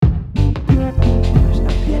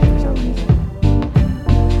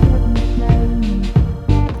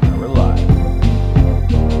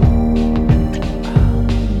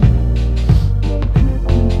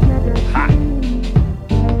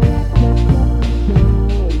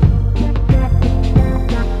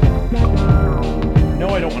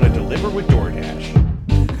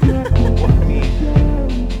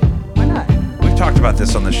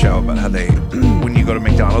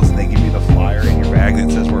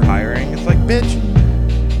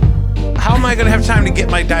bitch. How am I going to have time to get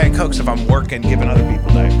my Diet Cokes if I'm working giving other people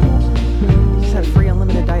Diet Cokes? You just have free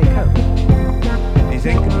unlimited Diet Coke. You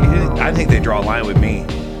think? I think they draw a line with me.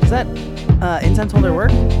 Is that incense holder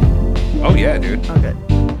work? Oh, yeah, dude. Oh, good.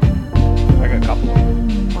 I got a couple.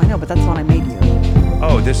 Oh, I know, but that's the one I made you.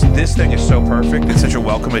 Oh, this thing is so perfect. It's such a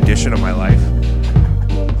welcome addition of my life.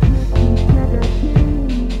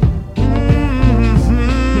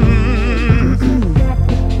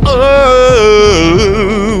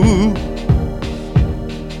 Oh.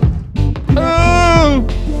 Oh.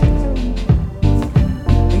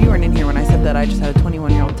 You weren't in here when I said that. I just had a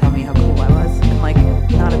 21-year-old tell me how cool I was. And, like,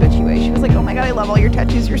 not a bitchy way. She was like, oh my God, I love all your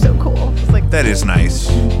tattoos. You're so cool. I was like, That is nice.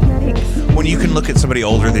 thanks. When you can look at somebody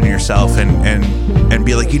older than yourself and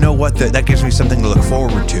be like, you know what, that gives me something to look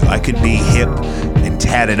forward to. I could be hip and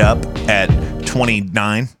tatted up at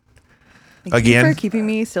 29 Thank again. you for keeping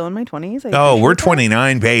me still in my 20s. Oh, we're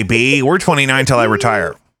 29, baby. We're 29 till I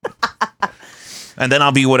retire. And then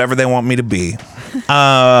I'll be whatever they want me to be.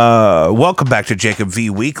 Welcome back to Jacob V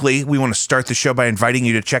Weekly. We want to start the show by inviting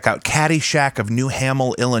you to check out Caddyshack of New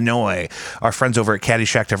Hamel, Illinois. Our friends over at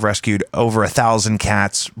Caddyshack have rescued over 1,000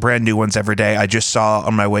 cats, brand new ones every day. I just saw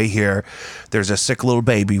on my way here, there's a sick little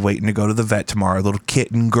baby waiting to go to the vet tomorrow, a little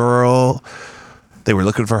kitten girl. They were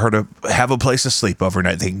looking for her to have a place to sleep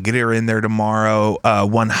overnight. They can get her in there tomorrow.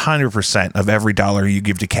 100% of every dollar you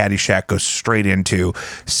give to Caddyshack goes straight into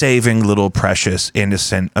saving little precious,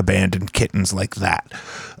 innocent, abandoned kittens like that.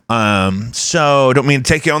 So don't mean to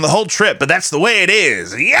take you on the whole trip, but that's the way it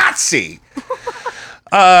is. Yahtzee!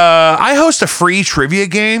 I host a free trivia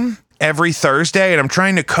game every Thursday, and I'm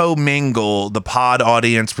trying to co-mingle the pod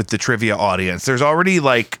audience with the trivia audience. There's already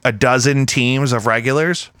like a dozen teams of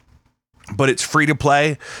regulars, but it's free to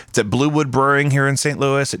play. It's at Bluewood Brewing here in St.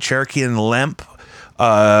 Louis, at Cherokee and Lemp.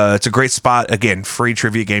 It's a great spot. Again, free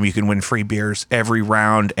trivia game. You can win free beers every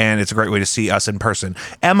round, and it's a great way to see us in person.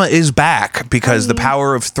 Emma is back because the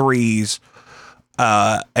power of threes,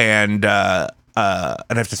 and I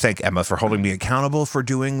have to thank Emma for holding me accountable for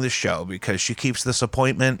doing this show, because she keeps this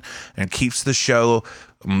appointment and keeps the show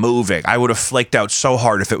moving. I would have flaked out so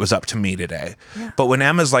hard if it was up to me today. Yeah. But when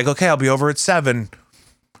Emma's like, okay, I'll be over at 7.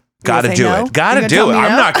 Gotta do it. Gotta do it.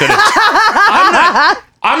 I'm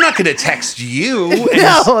not gonna text you and,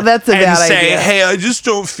 that's a bad say, idea. hey, I just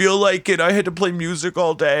don't feel like it. I had to play music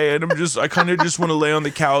all day, and I kind of just want to lay on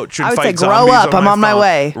the couch and I would fight say, grow zombies up. I'm on my phone."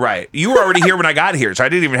 way. Right. You were already here when I got here, so I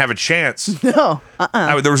didn't even have a chance. No.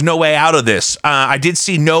 There was no way out of this. I did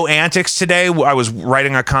see No Antics today. I was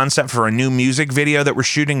writing a concept for a new music video that we're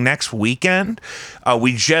shooting next weekend.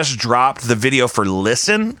 We just dropped the video for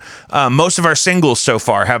Listen. Most of our singles so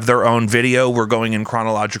far have their own video. We're going in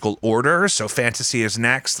chronological order. So Fantasy is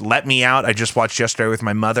next. Let Me Out, I just watched yesterday with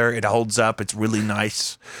my mother. It holds up. It's really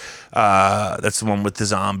nice. That's the one with the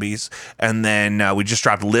zombies. And then we just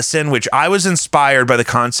dropped Listen, which I was inspired by the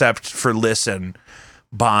concept for Listen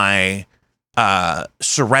by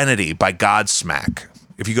Serenity by Godsmack.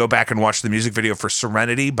 If you go back and watch the music video for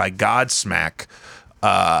Serenity by Godsmack,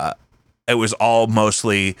 it was all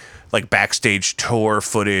mostly like backstage tour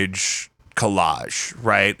footage collage,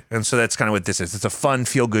 right? And so that's kind of what this is. It's a fun,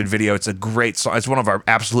 feel-good video. It's a great song. It's one of our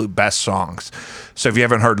absolute best songs. So if you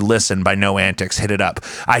haven't heard Listen by No Antics, hit it up.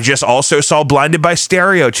 I just also saw Blinded by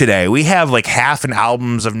Stereo today. We have like half an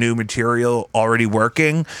albums of new material already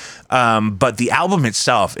working, but the album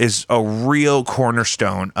itself is a real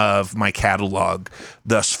cornerstone of my catalog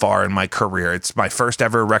thus far in my career. It's my first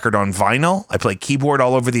ever record on vinyl. I play keyboard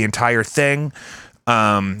all over the entire thing.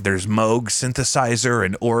 There's Moog synthesizer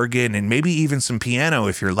and organ and maybe even some piano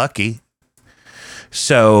if you're lucky.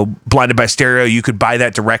 So Blinded by Stereo, you could buy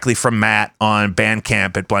that directly from Matt on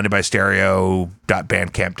Bandcamp at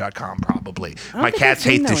blindedbystereo.bandcamp.com probably. My cats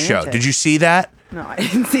hate the show. Did you see that? No, I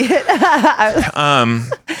didn't see it.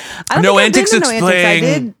 No Antics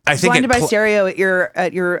explain. I think Blinded by Stereo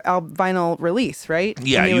at your vinyl release, right?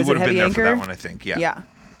 Yeah, you would have been there for that one, I think. Yeah.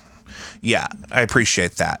 Yeah, I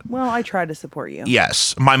appreciate that. Well, I try to support you.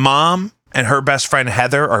 Yes. My mom and her best friend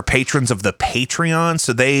Heather are patrons of the Patreon,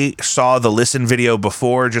 so they saw the Listen video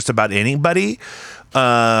before just about anybody.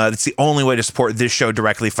 It's the only way to support this show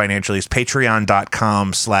directly financially is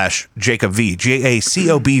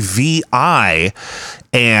patreon.com/JacobV, JACOBVI.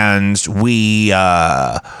 And we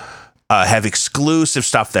have exclusive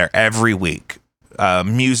stuff there every week.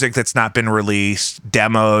 Music that's not been released,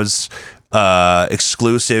 demos,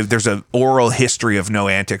 exclusive. There's an oral history of No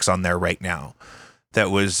Antics on there right now that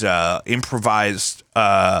was improvised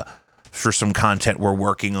for some content we're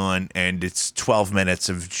working on, and it's 12 minutes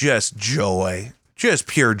of just joy Just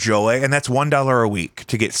pure joy. And that's $1 a week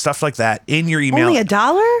to get stuff like that in your email. Only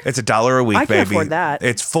 $1? It's $1 a week, I baby. can't afford that.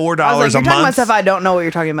 It's $4 I was like, a you're talking about month. stuff I don't know what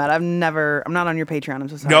you're talking about. I'm not on your Patreon. I'm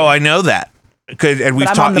so sorry. No, I know that. And we've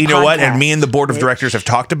I'm on talked, the you know what? And me podcast, and the board of bitch. directors have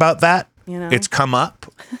talked about that. You know? It's come up.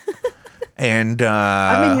 And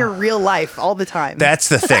I'm in your real life all the time. that's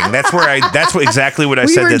the thing. That's exactly what I We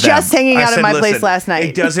said were to them. just hanging I out at said, my place "Listen, last night."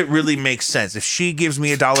 It doesn't really make sense. If she gives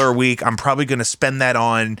me $1 a week, I'm probably going to spend that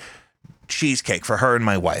on cheesecake for her and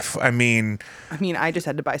my wife. I mean, I just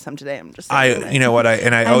had to buy some today. I'm just saying. you know what? I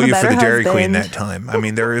I'm owe a you for the better Dairy Queen husband. that time. I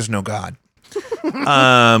mean, there is no God.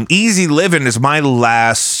 Easy Living is my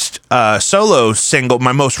last solo single,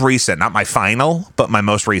 my most recent, not my final, but my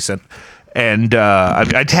most recent. And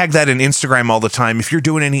I tag that in Instagram all the time. If you're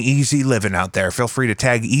doing any Easy Living out there, feel free to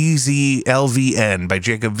tag Easy LVN by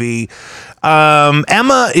Jacob V.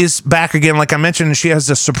 Emma is back again, like I mentioned. She has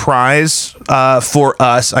a surprise for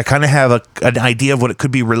us. I kind of have an idea of what it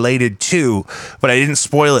could be related to, but I didn't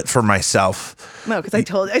spoil it for myself. No, because I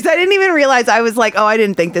didn't even realize. I was like, oh, I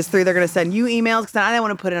didn't think this through. They're going to send you emails because I didn't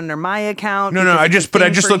want to put it under my account. No, I because just it's a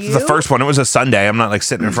thing for looked at the you. first one. It was a Sunday. I'm not like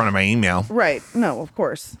sitting in front of my email. Right. No, of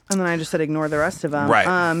course. And then I just said ignore the rest of them.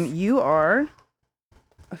 Right. You are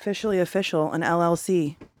officially official, an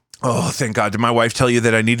LLC. Oh, thank God. Did my wife tell you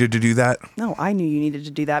that I needed to do that? No, I knew you needed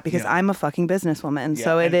to do that because Yeah. I'm a fucking businesswoman. Yeah,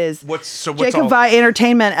 So it and is what's Jacob all? Vi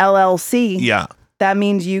Entertainment LLC. Yeah. That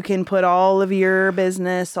means you can put all of your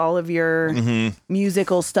business, all of your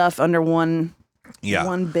musical stuff under one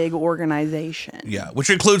big organization. Yeah,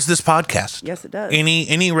 which includes this podcast. Yes, it does.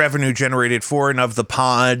 Any revenue generated for and of the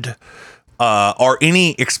pod, or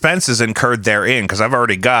any expenses incurred therein, because I've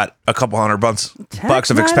already got a couple $100 bucks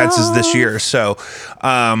of expenses this year. So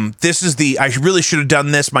this is I really should have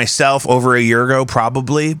done this myself over a year ago,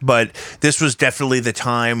 probably, but this was definitely the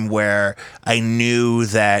time where I knew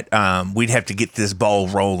that we'd have to get this ball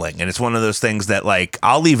rolling. And it's one of those things that, like,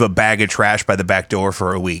 I'll leave a bag of trash by the back door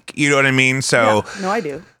for a week. You know what I mean? So Yeah, no, I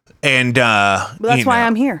do. and But that's why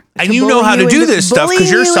I'm here. And To you know bully how to you do into- this stuff because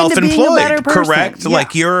bullying you're you into being a better self-employed, person. correct? Yeah.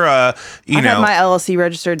 Like you're I've had my know, LLC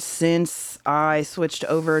registered since I switched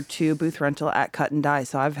over to booth rental at Cut and Dye,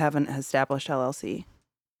 so I haven't established LLC.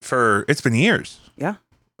 it's been years, Yeah,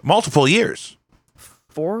 multiple years.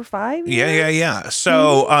 4 or 5 years? Yeah.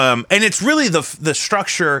 So, and it's really the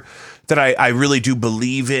structure that I really do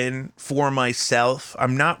believe in for myself.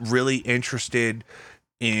 I'm not really interested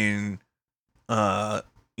in,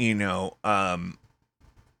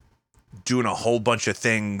 doing a whole bunch of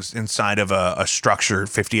things inside of a structure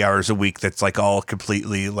 50 hours a week that's like all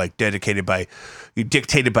completely like dictated by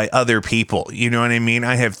other people. You know what I mean?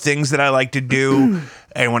 I have things that I like to do,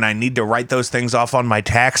 and when I need to write those things off on my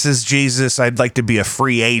taxes, Jesus, I'd like to be a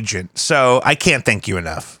free agent. So I can't thank you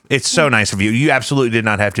enough. It's so nice of you. You absolutely did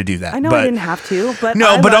not have to do that. I know I didn't have to, but no,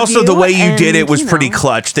 I but love also the way you did and, it was you pretty know.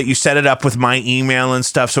 clutch, that you set it up with my email and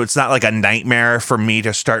stuff, so it's not like a nightmare for me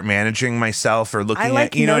to start managing myself or looking I like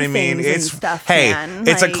at, you know what I mean? things and It's stuff, hey, man.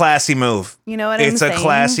 it's a Like, classy move. You know what I'm It's saying? a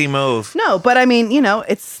classy move. No, but I mean,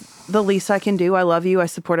 it's the least I can do. I love you. I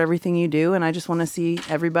support everything you do, and I just want to see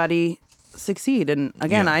everybody succeed. And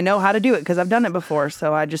again, Yeah. I know how to do it because I've done it before.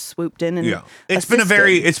 So I just swooped in and It's been a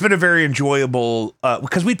assisted. very enjoyable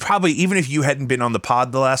because we'd probably, even if you hadn't been on the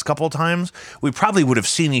pod the last couple of times, we probably would have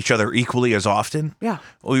seen each other equally as often. Yeah.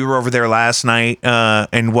 We were over there last night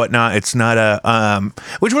and whatnot. It's not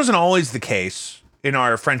which wasn't always the case in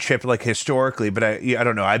our friendship, like historically, but I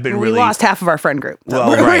don't know. I've been we really lost half of our friend group. So Well,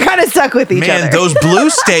 we're right. kind of stuck with each Man, other. those blue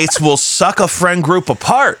states will suck a friend group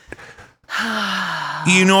apart.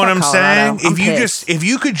 You know what I'm Fuck saying? Colorado. I'm If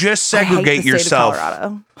you could just I hate the segregate state of yourself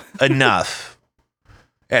Colorado. enough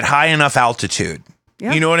at high enough altitude.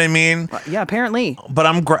 Yeah. You know what I mean? Yeah, apparently. But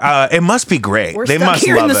it must be great. We're They stuck must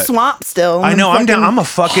here love in the it. swamp still. I know. I'm a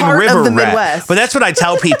fucking heart river of the rat. Midwest. But that's what I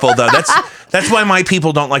tell people, though. That's why my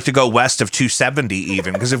people don't like to go west of 270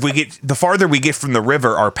 even, because if the farther we get from the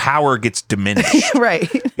river, our power gets diminished. Right.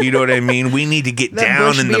 You know what I mean? We need to get The down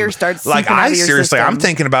bush in beer the starts like. seeping out of your Seriously, I'm system.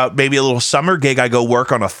 thinking about maybe a little summer gig. I go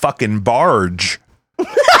work on a fucking barge.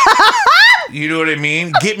 You know what I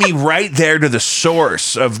mean? Get me right there to the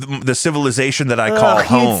source of the civilization that I call Ugh,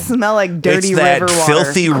 home. you'd smell like dirty it's that river water.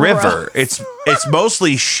 filthy Gross. river. It's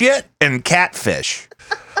mostly shit and catfish.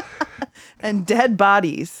 And dead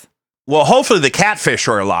bodies. Well, hopefully the catfish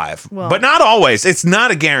are alive, Well- but not always. It's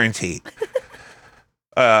not a guarantee.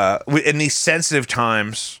 In these sensitive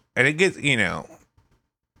times, and it gets, I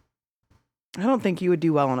don't think you would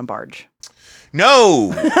do well on a barge.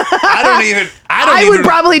 no, I would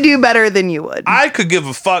probably do better than you would. I could give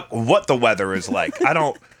a fuck what the weather is like.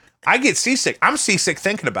 I get seasick. I'm seasick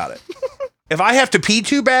thinking about it. If I have to pee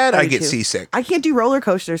too bad, I get too. seasick. I can't do roller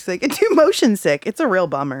coasters. So I get too motion sick. It's a real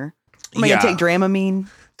bummer. Am I gonna take Dramamine?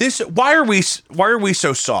 Why are we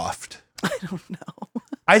so soft? I don't know.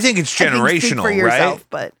 I think it's generational, for yourself,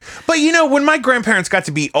 right? But you know, when my grandparents got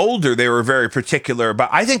to be older, they were very particular. But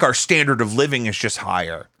I think our standard of living is just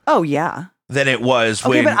higher. Oh yeah. Than it was okay,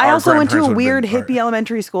 when but I our also went to a grandparents weird would've been hippie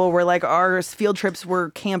elementary school where like our field trips were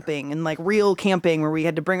camping and like real camping where we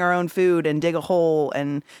had to bring our own food and dig a hole,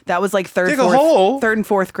 and that was like third and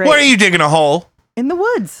fourth grade. What are you digging a hole? In the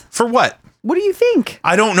woods. For what? What do you think?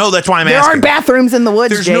 I don't know. That's why I'm there asking. There aren't bathrooms in the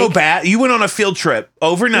woods, There's Jake. no bath. You went on a field trip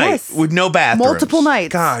overnight with no bathrooms. Multiple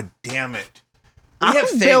nights. God damn it.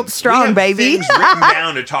 I'm built strong, baby. Things written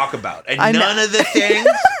down to talk about. And none of the things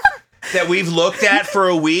that we've looked at for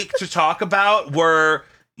a week to talk about were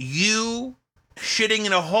you shitting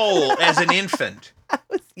in a hole as an infant.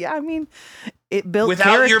 I mean, it built without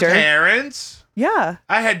character. Your parents. Yeah.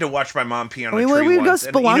 I had to watch my mom pee on a tree once. We would go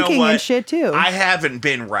spelunking and shit too. I haven't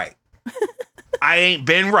been right. I ain't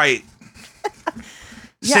been right.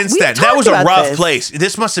 Since then. That was a rough place.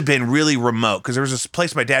 This must have been really remote because there was this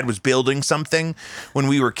place my dad was building something when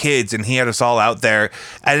we were kids and he had us all out there.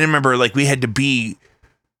 I remember like we had to be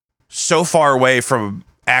so far away from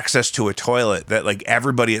access to a toilet that like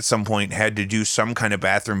everybody at some point had to do some kind of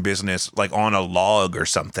bathroom business like on a log or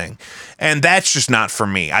something. And that's just not for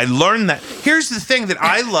me. I learned that. Here's the thing that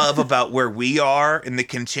I love about where we are in the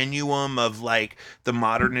continuum of like the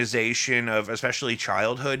modernization of especially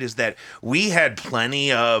childhood is that we had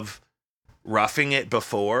plenty of roughing it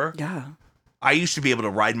before. Yeah. I used to be able to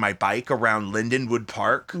ride my bike around Lindenwood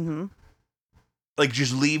Park. Mm-hmm. Like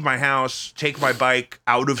just leave my house, take my bike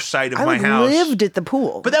out of sight of my house. I lived at the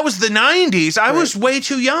pool. But that was the 90s. I was way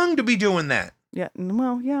too young to be doing that. Yeah.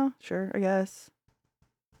 Well, yeah, sure, I guess.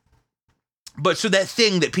 But so that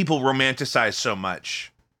thing that people romanticize so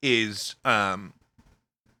much is part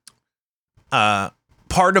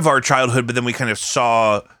of our childhood, but then we kind of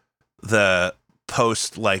saw the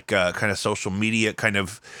post like kind of social media kind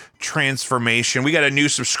of transformation. We got a new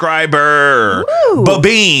subscriber.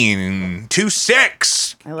 Babine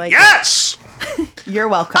 26. I like yes. You're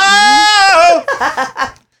welcome. Oh!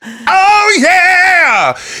 Oh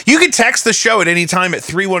yeah! You can text the show at any time at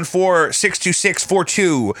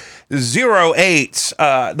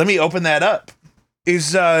 314-626-4208. Let me open that up.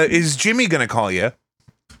 Is Jimmy gonna call you?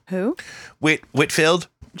 Who? Whitfield?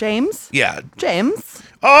 James? Yeah. James?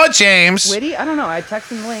 Oh, James. Witty? I don't know. I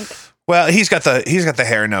texted him the link. Well, he's got the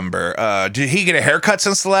hair number. Did he get a haircut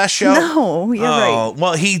since the last show? No, you're right.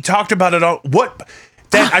 Well, he talked about it all. What?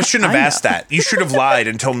 That I shouldn't have asked that. You should have lied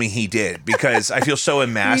and told me he did because I feel so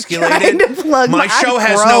emasculated. My show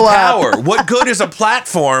has no power. What good is a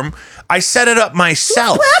platform? I set it up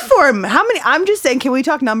myself. Platform. How many? I'm just saying. Can we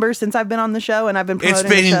talk numbers since I've been on the show and I've been promoting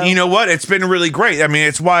the show? You know what? It's been really great. I mean,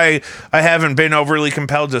 it's why I haven't been overly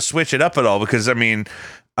compelled to switch it up at all because I mean,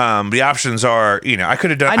 the options are. You know, I could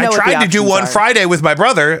have done. I tried to do one Friday with my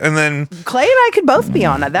brother, and then Clay and I could both be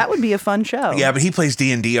on it. That would be a fun show. Yeah, but he plays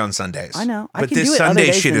D&D on Sundays. I know. But this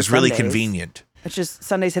Sunday shit is really convenient. It's just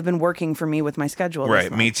Sundays have been working for me with my schedule.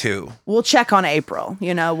 Right, me too. We'll check on April.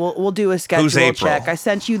 You know, we'll do a schedule check. I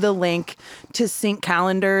sent you the link to sync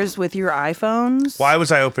calendars with your iPhones. Why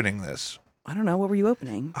was I opening this? I don't know. What were you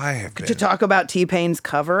opening? I have been. To talk about T-Pain's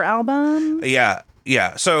cover album. Yeah.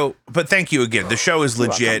 So, but thank you again. The show is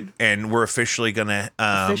legit, and we're officially gonna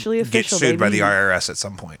get sued by the IRS at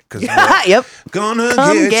some point. Yep. Gonna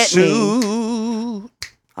get sued.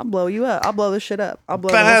 I'll blow you up. I'll blow this shit up. I'll blow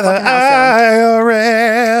by the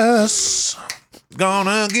IRS.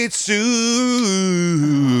 Gonna get sued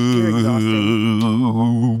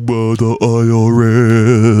by the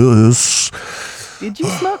IRS. Did you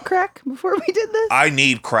smoke crack before we did this? I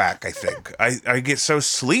need crack, I think. I get so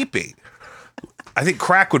sleepy. I think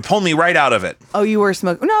crack would pull me right out of it. Oh, you were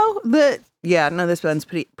smoking? No, this one's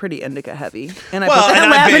pretty indica heavy. And I put that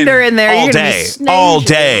lavender in there. All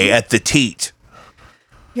day at the teat.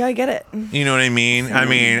 Yeah, I get it. You know what I mean? I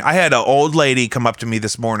mean, I had an old lady come up to me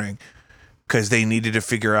this morning because they needed to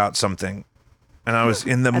figure out something. And I was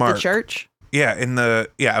in the mark. At the church? Yeah,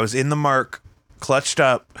 I was in the mark, clutched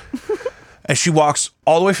up. And she walks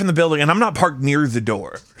all the way from the building, and I'm not parked near the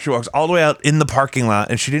door. She walks all the way out in the parking lot,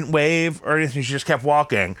 and she didn't wave or anything. She just kept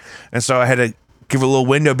walking. And so I had to give her a little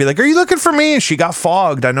window, be like, "Are you looking for me?" And she got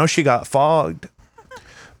fogged. I know she got fogged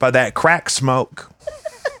by that crack smoke.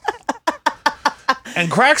 And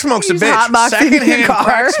crack smoke's a bitch. Secondhand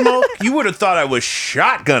crack smoke. You would have thought I was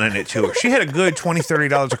shotgunning it to her. She had a good $20,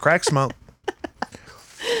 $30 of crack smoke.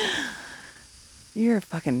 You're a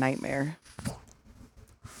fucking nightmare.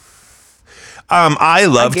 I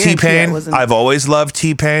love guarantee T-Pain. I wasn't- I've always loved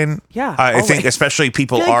T-Pain. Yeah, I think always. especially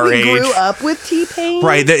people I feel like our we age. grew up with T-Pain.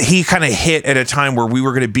 Right, that he kind of hit at a time where we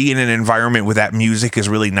were going to be in an environment where that music is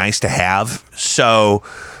really nice to have. So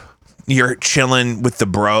you're chilling with the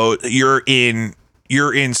bro. You're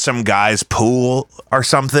in some guy's pool or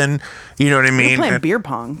something. You know what I mean? We're playing beer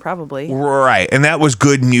pong, probably. Right. And that was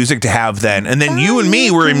good music to have then. And then you and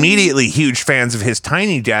me were immediately huge fans of his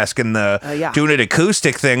Tiny Desk and the doing it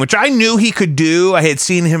acoustic thing, which I knew he could do. I had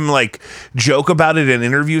seen him like joke about it in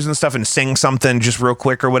interviews and stuff and sing something just real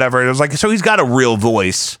quick or whatever. And it was like, so he's got a real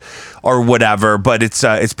voice or whatever, but it's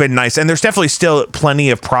been nice. And there's definitely still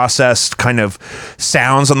plenty of processed kind of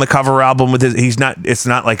sounds on the cover album with his, it's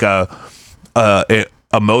not like a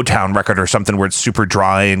Motown record or something where it's super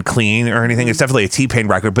dry and clean or anything. It's definitely a T-Pain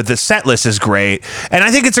record, but the set list is great. And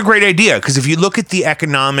I think it's a great idea because if you look at the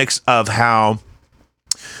economics of how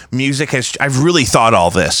music has, I've really thought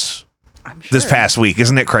all this. This past week,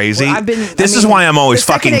 isn't it crazy? Well, this is why I'm always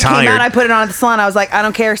fucking tired. Came out, I put it on at the salon. I was like, I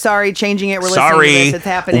don't care. Sorry, changing it. We're sorry, listening to this. It's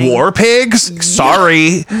happening. War Pigs.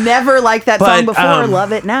 Sorry. Never liked that song before.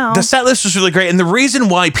 Love it now. The set list was really great, and the reason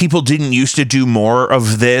why people didn't used to do more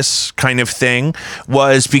of this kind of thing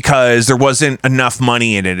was because there wasn't enough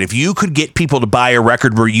money in it. If you could get people to buy a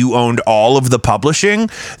record where you owned all of the publishing,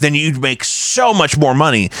 then you'd make so much more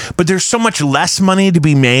money. But there's so much less money to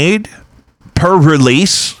be made per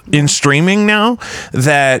release in streaming now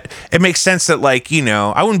that it makes sense that, like, you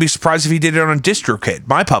know, I wouldn't be surprised if he did it on DistroKid,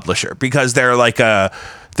 my publisher, because they're like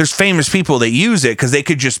there's famous people that use it because they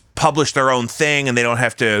could just publish their own thing and they don't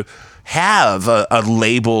have to have a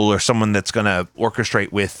label or someone that's going to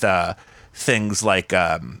orchestrate with things like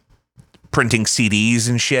printing CDs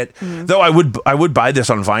and shit. Though I would buy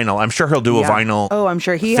this on vinyl. I'm sure he'll do a vinyl. Oh, I'm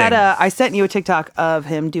sure he had I sent you a TikTok of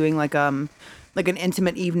him doing like an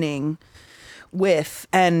intimate evening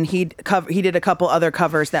and he did a couple other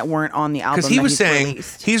covers that weren't on the album because he was saying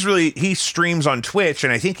released. he streams on Twitch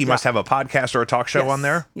and I think he must have a podcast or a talk show on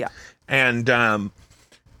there. And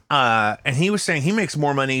he was saying he makes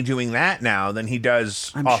more money doing that now than he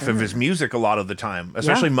does off of his music a lot of the time,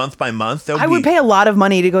 especially month by month. I would pay a lot of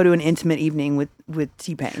money to go to an intimate evening with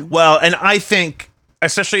T-Pain. Well, and I think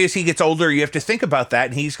especially as he gets older, you have to think about that,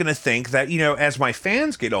 and he's going to think that, you know, as my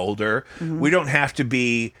fans get older, we don't have to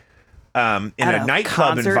be in a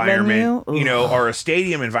nightclub environment, you know, or a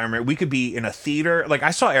stadium environment. We could be in a theater. Like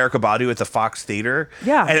I saw Erykah Badu at the Fox Theater.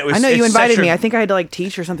 Yeah, and I know you invited me. I think I had to like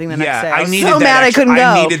teach or something the next day. I was so mad I couldn't go.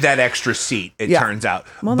 I needed that extra seat. It turns out,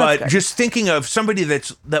 but just thinking of somebody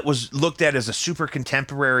that was looked at as a super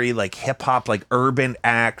contemporary, like hip hop, like urban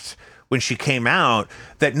act when she came out,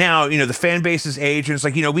 that now, you know, the fan base is aged and it's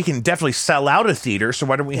like, you know, we can definitely sell out a theater. So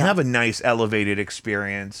why don't we have a nice elevated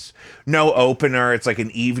experience? No opener. It's like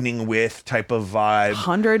an evening with type of vibe.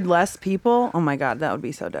 100 less people. Oh my God. That would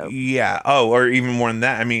be so dope. Yeah. Oh, or even more than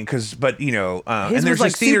that. I mean, but you know, and there's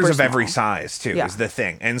like theaters of every size too, is the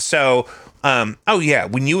thing. And so, oh yeah,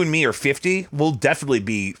 when you and me are 50, we'll definitely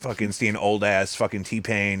be fucking seeing old ass fucking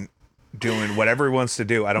T-Pain doing whatever he wants to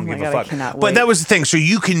do. I don't give a fuck. But that was the thing. So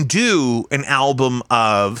you can do an album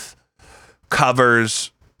of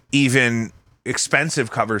covers, even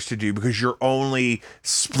expensive covers to do, because you're only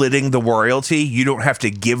splitting the royalty. You don't have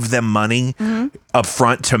to give them money up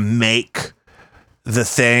front to make the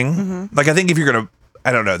thing. Like, I think if you're going to,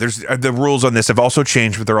 I don't know, there's the rules on this have also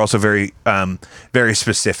changed, but they're also very, very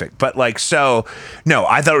specific. But like, so no,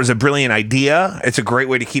 I thought it was a brilliant idea. It's a great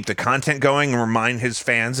way to keep the content going and remind his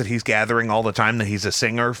fans that he's gathering all the time, that he's a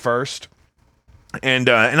singer first. And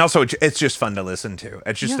also it's just fun to listen to.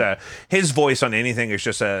 It's just his voice on anything is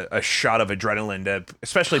just a shot of adrenaline to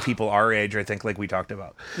especially people our age, I think, like we talked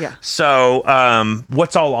about. Yeah. So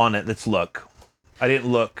what's all on it? Let's look. I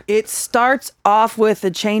didn't look. It starts off with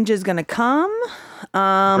 "The Change Is Gonna Come."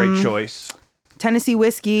 Great choice. Tennessee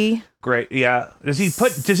Whiskey. Great. Yeah. Does he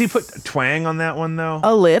put twang on that one though?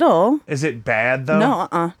 A little. Is it bad though?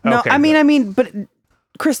 No. No. Okay, I mean, but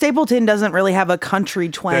Chris Stapleton doesn't really have a country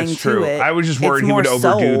twang That's true. to it. I was just worried he would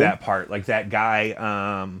overdo that part, like that guy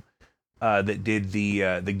that did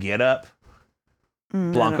the Get Up.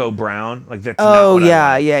 Blanco Brown, like that's. Oh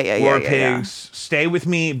yeah. War Pigs, Stay With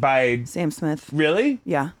Me by Sam Smith. Really?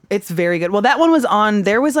 Yeah, it's very good. Well, that one was on.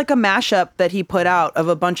 There was like a mashup that he put out of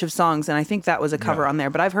a bunch of songs, and I think that was a cover on there.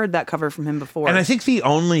 But I've heard that cover from him before. And I think the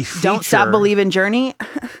only feature, "Don't Stop Believin' Journey."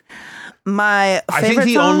 My favorite I think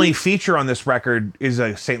the song? only feature on this record is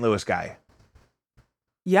a St. Louis guy.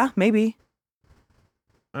 Yeah, maybe.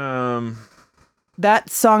 That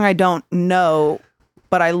song I don't know,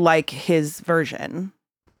 but I like his version.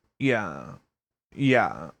 Yeah.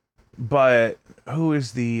 But who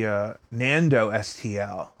is the Nando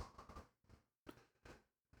STL?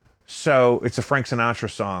 So it's a Frank Sinatra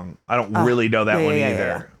song. I don't really know that one yeah,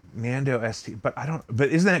 either. Nando ST, but I don't. But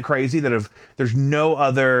isn't that crazy that if there's no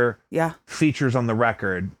other features on the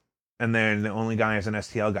record, and then the only guy is an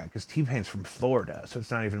STL guy because T-Pain's from Florida, so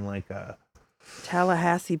it's not even like a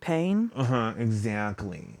Tallahassee Pain.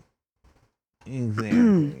 Exactly.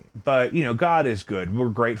 But God is good. We're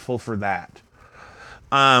grateful for that.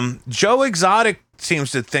 Joe Exotic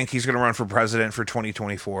seems to think he's going to run for president for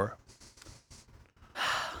 2024.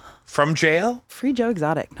 From jail? Free Joe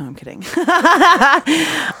Exotic. No, I'm kidding.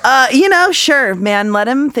 Sure, man. Let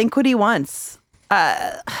him think what he wants.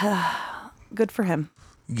 Good for him.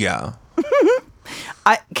 Yeah.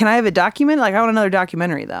 Can I have a document? Like, I want another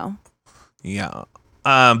documentary, though. Yeah.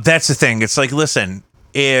 That's the thing. It's like, listen,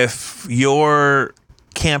 if your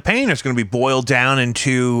campaign is going to be boiled down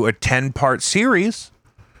into a 10-part series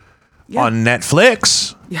on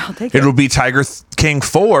Netflix, I'll take it. It'll be Tiger King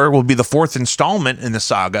 4 will be the 4th installment in the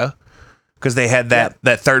saga. Because they had that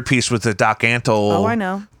third piece with the Doc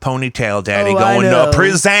Antle ponytail daddy going to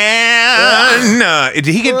prison. Did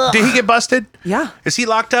he get busted? Yeah. Is he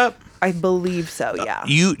locked up? I believe so, yeah.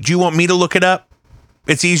 Do you want me to look it up?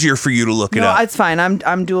 It's easier for you to look it up. No, it's fine.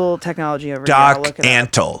 I'm dual technology over Doc here. I'll look it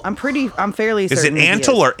Antle. up. I'm fairly certain. Is it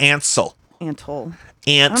Antle or Ansel? Antle. Ansel.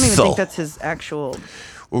 I don't even think that's his actual.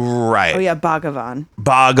 Right. Oh yeah, Bhagavan.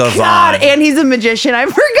 Bhagavan. God, and he's a magician. I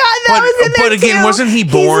forgot that was in there But again, too. wasn't he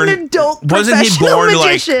born? He's an adult wasn't he born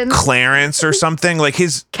magician. like Clarence or something? Like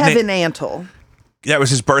his Kevin Antle. That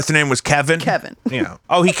was his birth name was Kevin? Kevin. Yeah.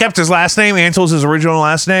 Oh, he kept his last name. Antel's his original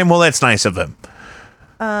last name. Well, that's nice of him.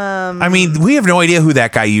 I mean, we have no idea who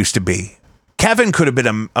that guy used to be. Kevin could have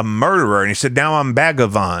been a murderer, and he said, now I'm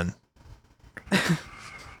Bhagavan.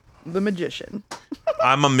 The magician.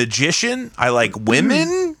 I'm a magician. I like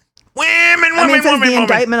women. The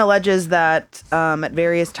indictment alleges that at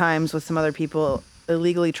various times with some other people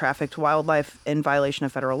illegally trafficked wildlife in violation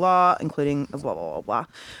of federal law, including blah, blah, blah,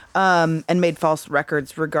 blah, and made false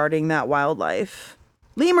records regarding that wildlife.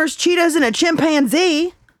 Lemurs, cheetahs, and a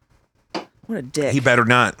chimpanzee. What a dick. He better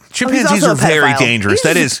not. Chimpanzees are very dangerous.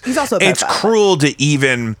 He's also a pedophile. It's cruel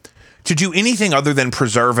to do anything other than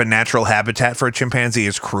preserve a natural habitat for a chimpanzee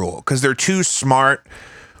is cruel because they're too smart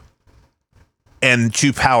and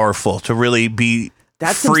too powerful to really be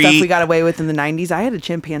That's free. some stuff we got away with in the 90s. I had a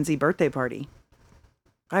chimpanzee birthday party.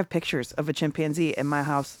 I have pictures of a chimpanzee in my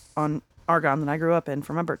house on Argonne that I grew up in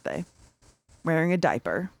for my birthday, wearing a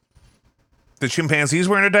diaper. The chimpanzee's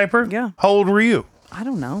wearing a diaper? Yeah. How old were you? I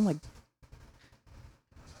don't know, like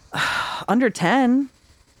under 10.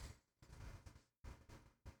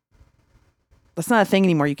 That's not a thing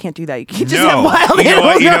anymore. You can't do that. You can't just have wild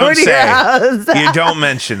animals over to your house. You don't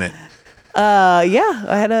mention it. Yeah,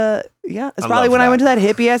 I had it's probably when I went to that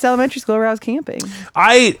hippie ass elementary school where I was camping.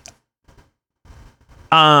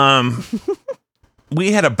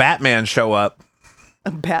 We had a Batman show up.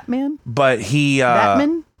 A Batman? But he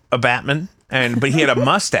Batman? A Batman. But he had a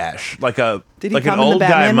mustache, like an Batman old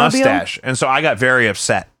guy mobile? mustache. And so I got very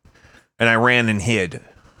upset. And I ran and hid.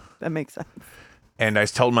 That makes sense. And I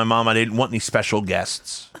told my mom I didn't want any special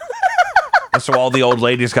guests. And so all the old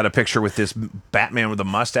ladies got a picture with this Batman with a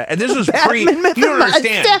mustache. And this was you don't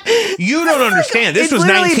understand. You don't understand. This was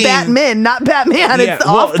 19 Batman, not Batman. Yeah, it's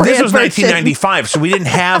this was 1995, so we didn't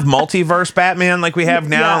have multiverse Batman like we have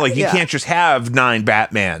now. You can't just have 9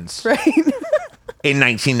 Batmans. Right. In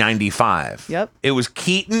 1995. Yep. It was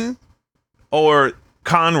Keaton or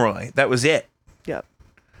Conroy. That was it. Yep.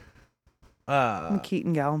 I'm a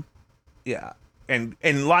Keaton gal. Yeah. And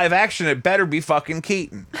in live action, it better be fucking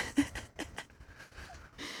Keaton.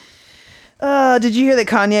 Did you hear that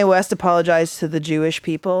Kanye West apologized to the Jewish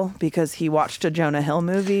people because he watched a Jonah Hill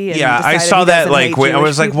movie? And I saw that. I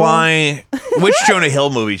was like, people? why? Which Jonah Hill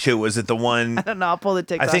movie too? Was it the one? I don't know. I'll pull the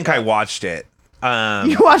TikTok. I think I watched it.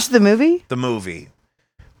 You watched the movie? The movie,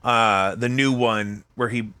 the new one where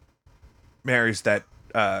he marries that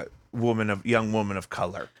young woman of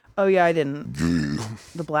color. Oh yeah, I didn't.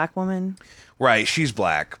 The black woman. Right, she's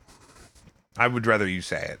black. I would rather you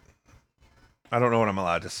say it. I don't know what I'm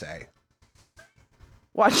allowed to say.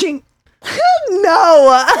 Watching.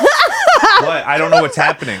 No. What? I don't know what's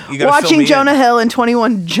happening. You gotta Watching Jonah Hill in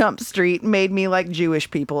 21 Jump Street made me like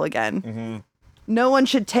Jewish people again. Mm-hmm. No one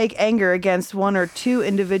should take anger against one or two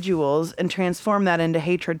individuals and transform that into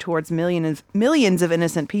hatred towards millions of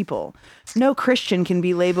innocent people. No Christian can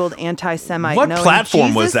be labeled anti-Semite. What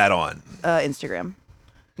platform was that on? Instagram.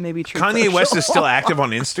 Maybe Truth Kanye Social. West is still active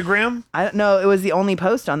on Instagram? I don't know. It was the only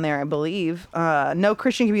post on there, I believe. No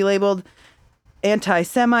Christian can be labeled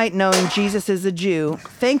anti-Semite knowing Jesus is a Jew.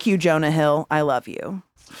 Thank you, Jonah Hill. I love you.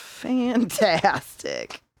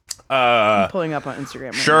 Fantastic. I'm pulling up on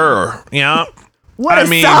Instagram. Right Sure. now. Yeah. What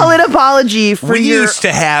a solid apology for we your used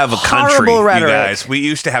to have a country, rhetoric. you guys. We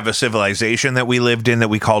used to have a civilization that we lived in that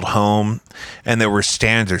we called home, and there were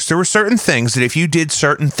standards. There were certain things that if you did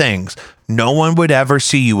certain things, no one would ever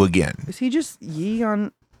see you again. Is he just Yee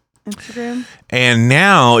on Instagram? And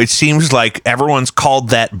now it seems like everyone's called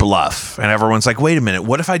that bluff, and everyone's like, wait a minute,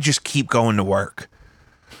 what if I just keep going to work?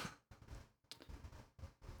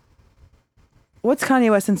 What's Kanye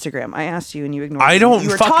West's Instagram? I asked you and you ignored me. I don't you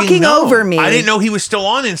were fucking talking know. over me. I didn't know he was still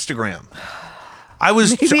on Instagram. I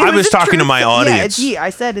was talking to my audience. Yeah, it's Yee. I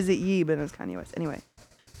said, is it Yee? But it's Kanye West. Anyway.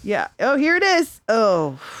 Yeah. Oh, here it is.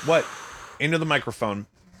 Oh. What? Into the microphone.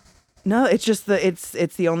 No, it's just it's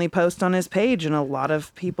the only post on his page, and a lot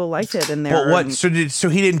of people liked it. And Well, what? So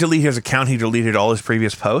he didn't delete his account? He deleted all his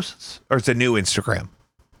previous posts, or it's a new Instagram?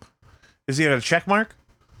 Is he at a check mark?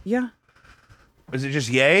 Yeah. Is it just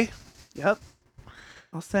yay? Yep.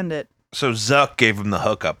 I'll send it. So Zuck gave him the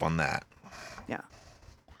hookup on that. Yeah.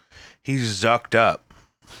 He's zucked up.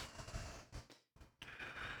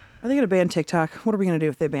 Are they going to ban TikTok? What are we going to do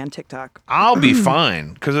if they ban TikTok? I'll be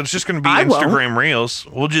fine, because it's just going to be Instagram Reels.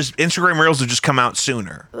 Instagram Reels will just come out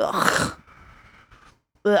sooner. Ugh.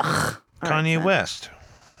 Kanye West.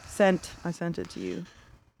 I sent it to you.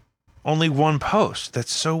 Only one post.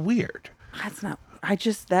 That's so weird.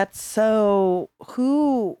 That's so,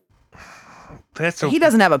 who? He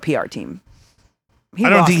doesn't have a PR team. I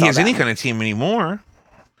don't think he has any kind of team anymore.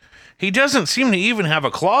 He doesn't seem to even have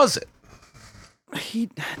a closet.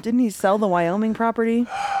 Didn't he sell the Wyoming property?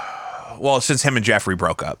 Well, since him and Jeffrey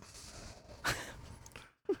broke up.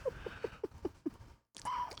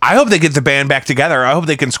 I hope they get the band back together. I hope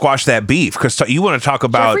they can squash that beef, because you want to talk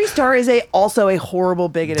about Jeffree Star is also a horrible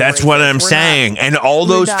bigot. That's what I'm saying. And all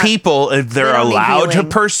those people, if they're allowed to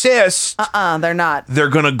persist, they're not. They're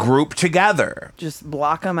going to group together. Just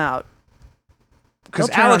block them out. Because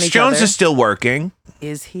Alex Jones is still working.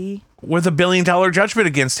 Is he? With $1 billion judgment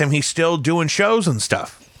against him, he's still doing shows and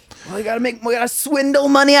stuff. Well, we gotta swindle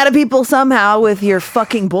money out of people somehow with your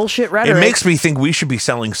fucking bullshit rhetoric. It makes me think we should be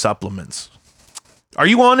selling supplements. Are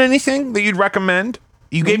you on anything that you'd recommend?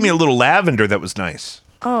 You gave me a little lavender that was nice.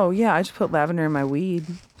 Oh, yeah. I just put lavender in my weed.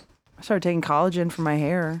 I started taking collagen for my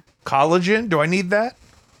hair. Collagen? Do I need that?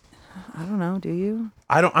 I don't know. Do you?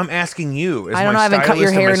 I'm asking you. As I don't know. I haven't cut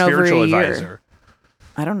your hair in over a year. Advisor.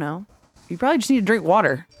 I don't know. You probably just need to drink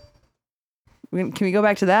water. Can we go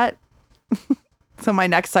back to that? So my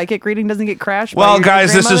next psychic reading doesn't get crashed? Well,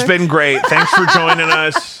 guys, this has been great. Thanks for joining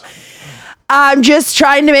us. I'm just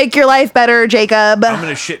trying to make your life better, Jacob. I'm going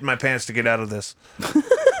to shit in my pants to get out of this.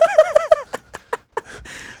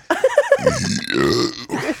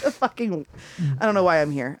 Fucking, I don't know why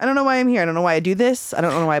I'm here. I don't know why I'm here. I don't know why I do this. I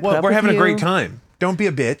don't know why I put up with you. We're having a great time. Don't be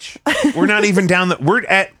a bitch. We're not even down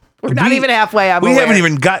we're not even halfway.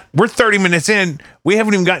 We're 30 minutes in. We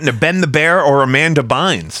haven't even gotten to Ben the Bear or Amanda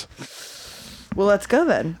Bynes. Well, let's go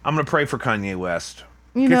then. I'm going to pray for Kanye West.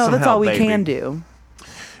 That's all we can do.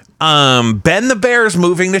 Ben the Bear's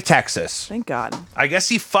moving to Texas. Thank God. I guess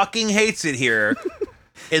he fucking hates it here.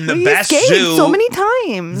 In the He best escaped zoo so many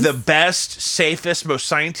times. The best, safest, most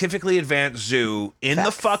scientifically advanced zoo in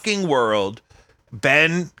the fucking world.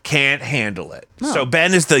 Ben can't handle it. No. So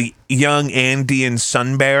Ben is the young Andean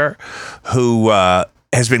sun bear who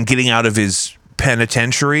has been getting out of his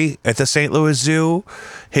penitentiary at the St. Louis Zoo,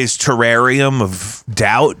 his terrarium of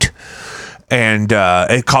doubt, and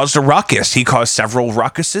it caused a ruckus. He caused several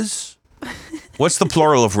ruckuses. What's the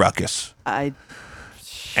plural of ruckus?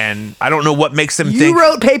 And I don't know what makes them think. You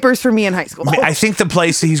wrote papers for me in high school. I think the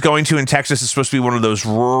place that he's going to in Texas is supposed to be one of those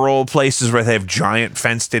rural places where they have giant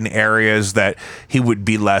fenced-in areas that he would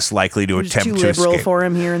be less likely to attempt to escape. Too liberal for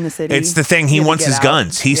him here in the city. It's the thing. He wants his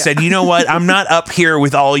guns. He said, you know what? I'm not up here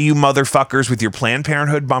with all you motherfuckers with your Planned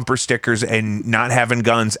Parenthood bumper stickers and not having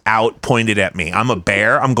guns out pointed at me. I'm a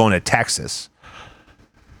bear. I'm going to Texas.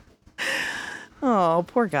 Oh,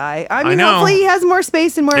 poor guy. I mean, know. Hopefully he has more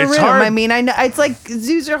space and more room. Hard. I mean, I know it's like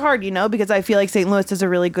zoos are hard, because I feel like St. Louis does a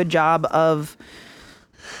really good job of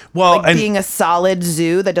being a solid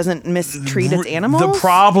zoo that doesn't mistreat its animals. The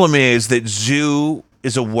problem is that zoo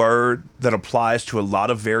is a word that applies to a lot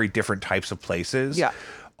of very different types of places. Yeah.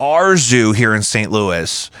 Our zoo here in St.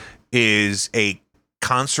 Louis is a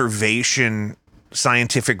conservation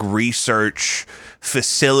scientific research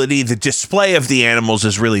facility. The display of the animals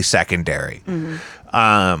is really secondary.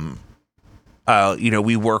 Mm-hmm.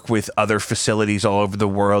 We work with other facilities all over the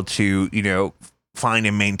world to, find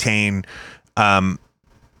and maintain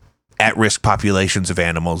at-risk populations of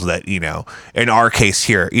animals that, in our case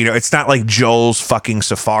here, it's not like Joel's fucking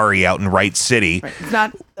safari out in Wright City. Right. It's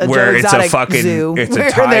not where it's a exotic fucking zoo it's a where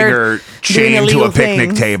tiger they're chained doing to a illegal picnic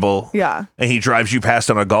things. table. Yeah. And he drives you past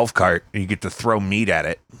on a golf cart and you get to throw meat at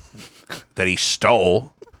it that he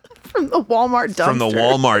stole From the Walmart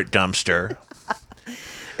dumpster.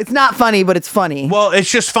 It's not funny, but it's funny. Well, it's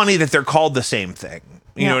just funny that they're called the same thing.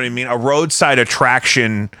 You know what I mean? A roadside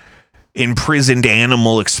attraction, imprisoned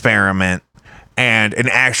animal experiment, and an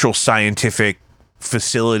actual scientific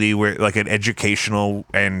facility where, like, an educational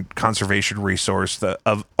and conservation resource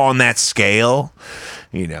on that scale.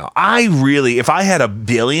 You know, if I had $1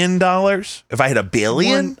 billion, if I had $1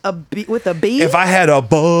 billion, with a B, if I had a $1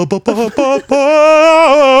 billion,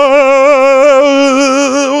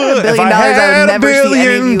 if I would never see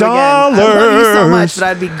any of you again. I love you so much, but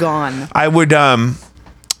I'd be gone. I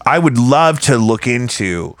would love to look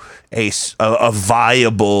into a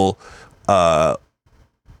viable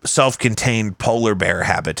self-contained polar bear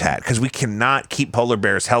habitat, because we cannot keep polar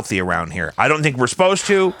bears healthy around here. I don't think we're supposed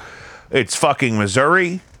to. It's fucking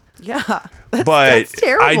Missouri. Yeah, but that's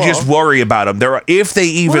terrible. I just worry about them. If they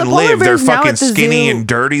even live, they're fucking skinny and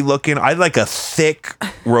dirty looking. I'd like a thick,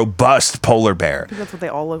 robust polar bear. I think that's what they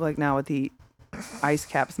all look like now with the ice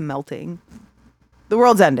caps melting. The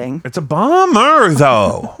world's ending. It's a bummer,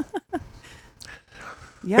 though.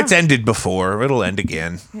 Yeah. It's ended before. It'll end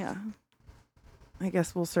again. Yeah. I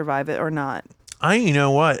guess we'll survive it or not. You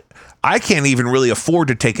know what? I can't even really afford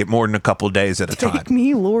to take it more than a couple days at a time. Take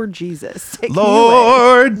me, Lord Jesus. Take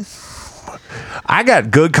Lord. Me away. I got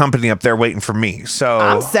good company up there waiting for me. So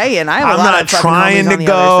I'm saying I'm not trying to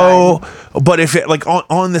go, but if it like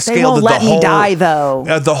on the scale that let me die though.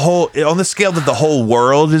 On the scale that the whole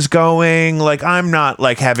world is going, like I'm not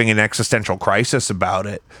like having an existential crisis about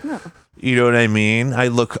it. No. You know what I mean? I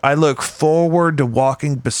look forward to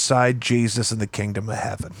walking beside Jesus in the kingdom of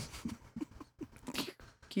heaven.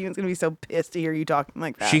 Keegan's gonna be so pissed to hear you talking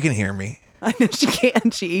like that. She can hear me. I know she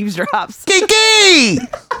can. She eavesdrops. Kiki!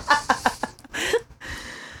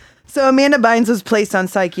 So Amanda Bynes was placed on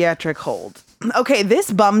psychiatric hold. Okay, this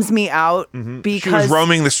bums me out because she was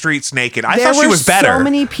roaming the streets naked. I thought she was better. There were so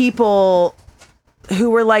many people who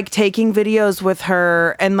were like taking videos with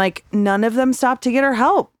her, and like none of them stopped to get her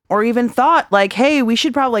help or even thought like, "Hey, we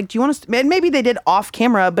should probably like, do you want to?" And maybe they did off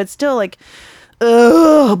camera, but still like.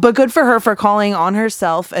 Ugh, but good for her for calling on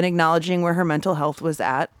herself and acknowledging where her mental health was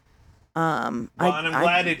at. I'm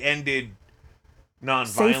glad it ended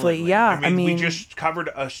non-violently. Safely, yeah. I mean, we just covered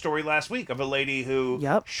a story last week of a lady who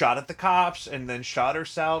shot at the cops and then shot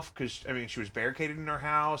herself because, she was barricaded in her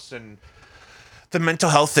house. And the mental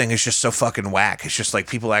health thing is just so fucking whack. It's just like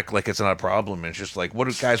people act like it's not a problem. It's just like, what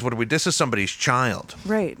do we, this is somebody's child.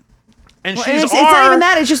 Right. And it's not even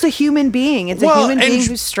that. It's just a human being. It's a human being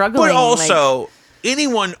who's struggling. But also,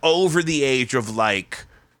 anyone over the age of like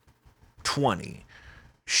 20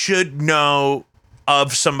 should know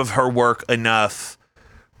of some of her work enough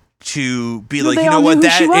to be like, you know what,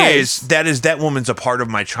 that woman's a part of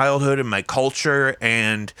my childhood and my culture.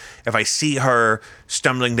 And if I see her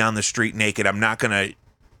stumbling down the street naked, I'm not gonna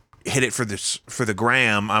hit it for the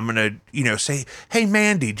gram. I'm gonna, say, hey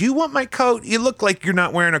Mandy, do you want my coat? You look like you're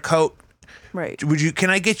not wearing a coat. Right. Can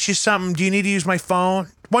I get you something? Do you need to use my phone?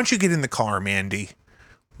 Why don't you get in the car, Mandy?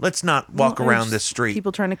 Let's not walk around this street.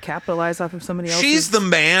 People trying to capitalize off of somebody else's She's the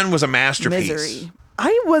Man was a masterpiece. Misery.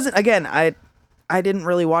 I wasn't, again, I didn't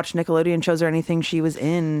really watch Nickelodeon shows or anything she was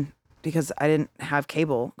in because I didn't have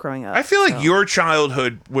cable growing up. I feel like your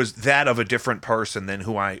childhood was that of a different person than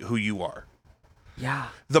who you are. Yeah.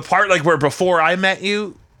 The part like where before I met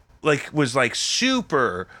you, like was like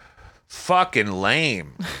super fucking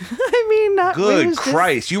lame. Good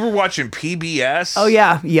Christ. You were watching PBS? Oh,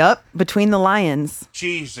 yeah. Yep. Between the Lions.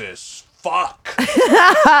 Jesus. Fuck.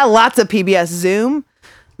 Lots of PBS. Zoom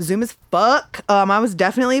is fuck. I was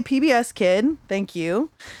definitely a PBS kid. Thank you.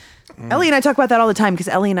 Ellie and I talk about that all the time because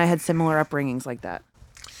Ellie and I had similar upbringings like that.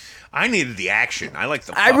 I needed the action. I like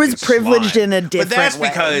the I was privileged slime. in a different way. But that's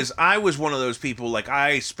because I was one of those people, like,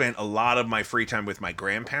 I spent a lot of my free time with my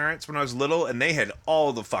grandparents when I was little, and they had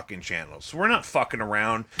all the fucking channels. So we're not fucking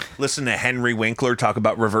around listening to Henry Winkler talk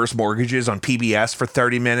about reverse mortgages on PBS for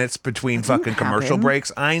 30 minutes between fucking commercial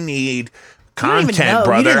breaks. I need content,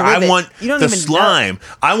 brother. I want the slime.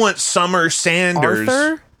 I want Summer Sanders.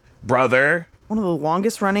 Arthur? Brother. One of the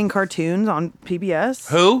longest running cartoons on PBS.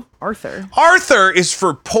 Who? Arthur. Arthur is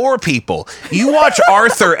for poor people. You watch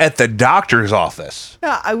Arthur at the doctor's office.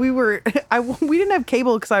 Yeah, we didn't have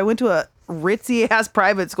cable because I went to a ritzy ass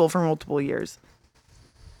private school for multiple years.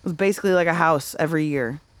 It was basically like a house every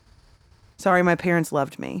year. Sorry, my parents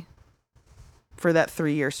loved me for that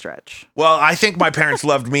 3-year stretch. Well, I think my parents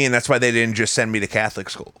loved me, and that's why they didn't just send me to Catholic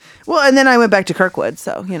school. Well, and then I went back to Kirkwood,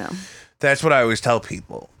 so, That's what I always tell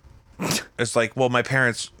people. It's like, well, my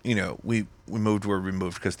parents, we moved where we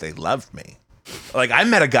moved because they loved me. Like, I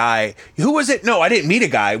met a guy. Who was it? No, I didn't meet a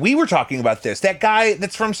guy. We were talking about this. That guy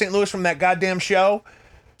that's from St. Louis from that goddamn show,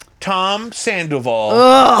 Tom Sandoval.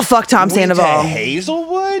 Oh, fuck Tom Sandoval. To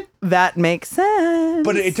Hazelwood? That makes sense.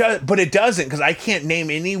 But it doesn't, because I can't name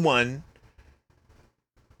anyone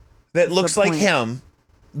that looks like him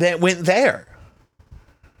that went there.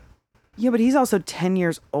 Yeah, but he's also 10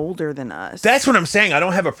 years older than us. That's what I'm saying. I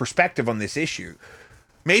don't have a perspective on this issue.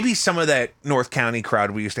 Maybe some of that North County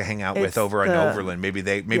crowd we used to hang out with over in Overland, maybe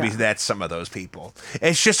that's some of those people.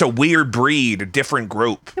 It's just a weird breed, a different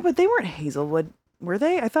group. Yeah, but they weren't Hazelwood, were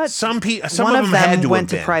they? I thought some of them had to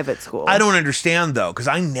went have to private school. I don't understand though, because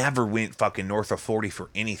I never went fucking north of 40 for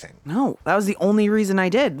anything. No, that was the only reason I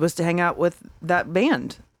did, was to hang out with that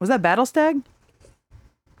band. Was that Battle Stag?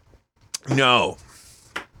 No.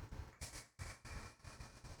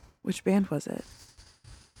 Which band was it?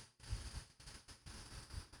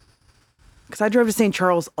 Because I drove to St.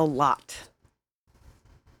 Charles a lot.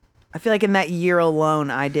 I feel like in that year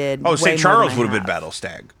alone, I did. Oh, St. Charles would have been Battle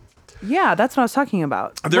Stag. Yeah, that's what I was talking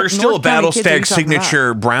about. There's still a Battle Stag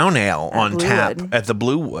signature brown ale on tap at the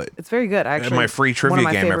Bluewood. It's very good, actually. And my free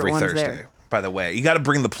trivia game every Thursday. By the way, you got to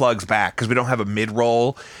bring the plugs back because we don't have a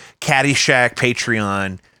mid-roll, Caddyshack,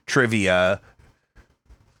 Patreon, trivia.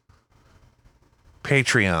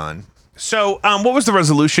 Patreon. So, what was the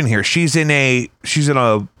resolution here? She's in a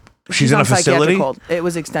facility. It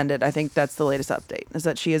was extended. I think that's the latest update. Is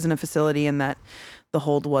that she is in a facility and that the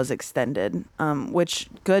hold was extended. Which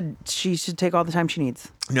good. She should take all the time she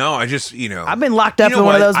needs. No, I just I've been locked up in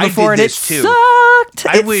one of those before, and it sucked.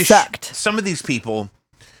 I wish some of these people,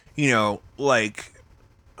 like.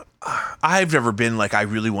 I've never been like, I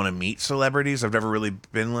really want to meet celebrities. I've never really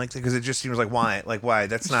been like that because it just seems like, why? Like, why?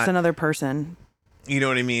 That's not... just another person. You know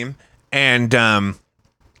what I mean? And,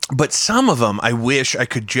 but some of them, I wish I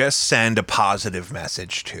could just send a positive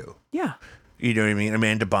message to. Yeah. You know what I mean?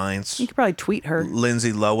 Amanda Bynes. You could probably tweet her.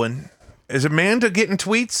 Lindsay Lohan. Is Amanda getting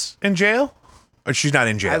tweets in jail? Or she's not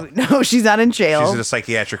in jail? No, she's not in jail. She's in a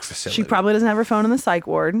psychiatric facility. She probably doesn't have her phone in the psych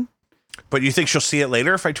ward. But you think she'll see it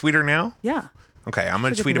later if I tweet her now? Yeah. Okay, I'm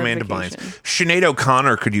going to tweet Amanda Bynes. Sinead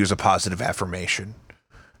O'Connor could use a positive affirmation.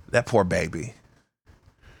 That poor baby.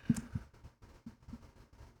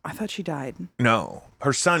 I thought she died. No,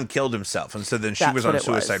 her son killed himself, and so then she was on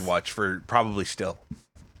suicide watch for probably still.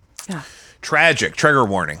 Yeah. Tragic. Trigger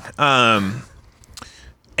warning. So I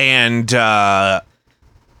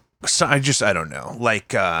don't know.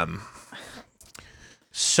 Like,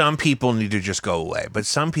 some people need to just go away, but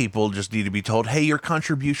some people just need to be told, hey, your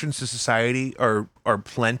contributions to society are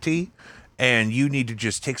plenty, and you need to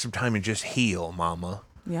just take some time and just heal, mama.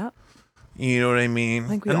 Yeah. You know what I mean?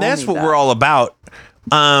 And that's what we're all about.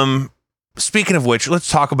 Speaking of which, let's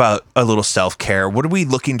talk about a little self-care. What are we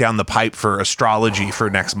looking down the pipe for astrology for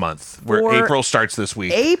next month? Where April starts this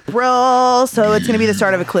week. April. So it's going to be the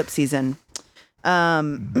start of eclipse season.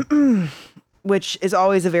 Which is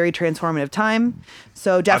always a very transformative time.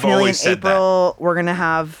 So definitely in April, we're going to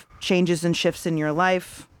have changes and shifts in your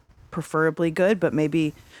life, preferably good, but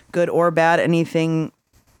maybe good or bad. Anything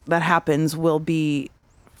that happens will be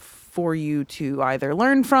for you to either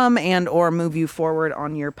learn from and or move you forward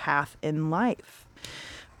on your path in life.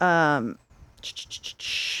 It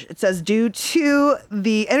says, due to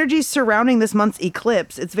the energy surrounding this month's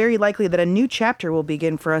eclipse, it's very likely that a new chapter will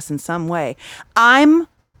begin for us in some way. I'm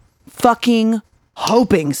fucking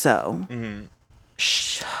hoping so. Mm-hmm.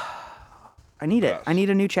 I need it. I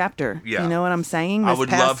need a new chapter. Yeah. You know what I'm saying?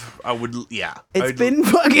 Yeah. It's been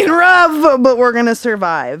fucking rough, but we're going to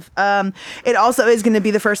survive. It also is going to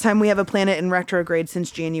be the first time we have a planet in retrograde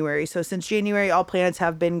since January. So since January, all planets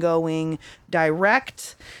have been going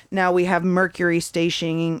direct. Now we have Mercury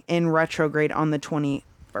stationing in retrograde on the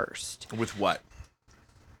 21st. With what?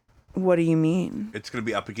 What do you mean? It's going to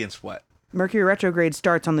be up against what? Mercury retrograde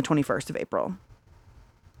starts on the 21st of April.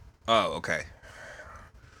 Oh, okay.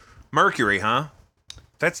 Mercury, huh?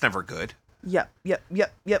 That's never good. Yep.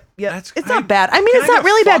 It's not bad. I mean, it's not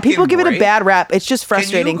really bad. People give it a bad rap. It's just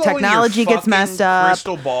frustrating. Technology gets messed up.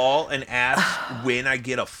 Crystal ball and ask when I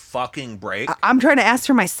get a fucking break. I'm trying to ask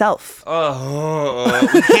for myself. We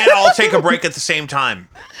can't all take a break at the same time.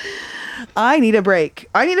 I need a break.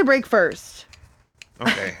 I need a break first.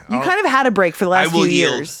 Okay. You kind of had a break for the last few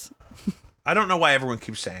years. I don't know why everyone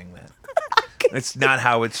keeps saying that. It's not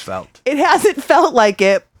how it's felt. It hasn't felt like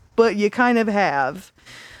it, but you kind of have.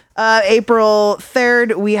 April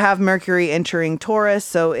 3rd, we have Mercury entering Taurus,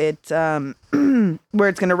 so where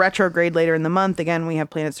it's going to retrograde later in the month. Again, we have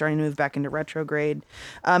planets starting to move back into retrograde.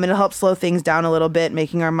 It'll help slow things down a little bit,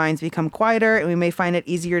 making our minds become quieter, and we may find it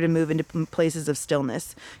easier to move into places of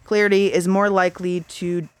stillness. Clarity is more likely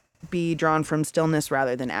to be drawn from stillness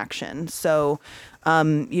rather than action. So,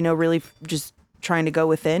 really just trying to go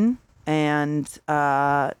within, and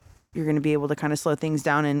you're going to be able to kind of slow things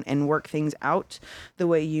down and work things out the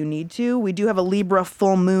way you need to. We do have a Libra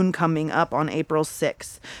full moon coming up on April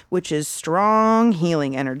 6th, which is strong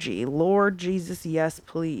healing energy. Lord Jesus, yes,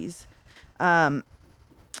 please.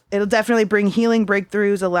 It'll definitely bring healing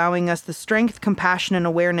breakthroughs, allowing us the strength, compassion, and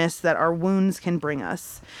awareness that our wounds can bring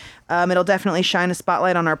us. It'll definitely shine a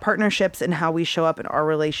spotlight on our partnerships and how we show up in our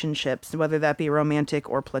relationships, whether that be romantic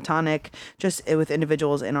or platonic, just with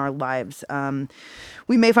individuals in our lives.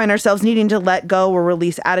 We may find ourselves needing to let go or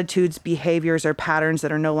release attitudes, behaviors, or patterns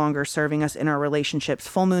that are no longer serving us in our relationships.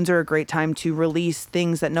 Full moons are a great time to release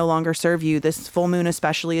things that no longer serve you. This full moon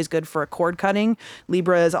especially is good for a cord cutting.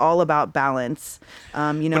 Libra is all about balance.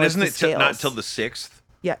 But isn't it not till the 6th?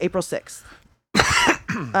 Yeah, April 6th.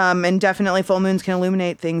 And definitely full moons can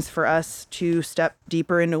illuminate things for us to step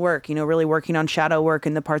deeper into work, really working on shadow work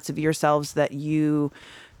in the parts of yourselves that you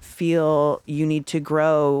feel you need to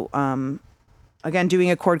grow. Again, doing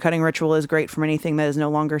a cord cutting ritual is great from anything that is no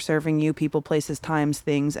longer serving you, people, places, times,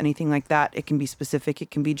 things, anything like that. It can be specific. It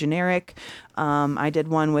can be generic. I did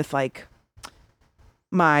one with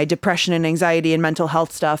my depression and anxiety and mental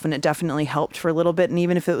health stuff, and it definitely helped for a little bit. And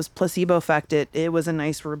even if it was placebo effect, it was a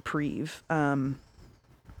nice reprieve.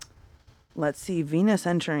 Let's see, Venus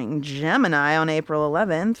entering Gemini on April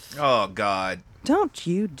 11th. Oh, God. Don't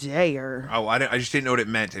you dare. Oh, I just didn't know what it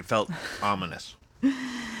meant. It felt ominous.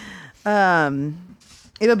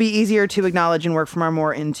 It'll be easier to acknowledge and work from our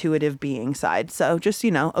more intuitive being side. So just,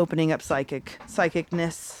 opening up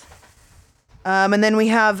psychicness. And then we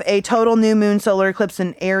have a total new moon solar eclipse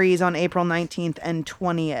in Aries on April 19th and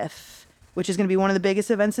 20th, which is going to be one of the biggest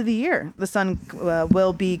events of the year. The sun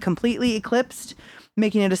will be completely eclipsed,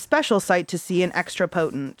 making it a special sight to see and extra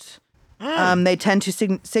potent. They tend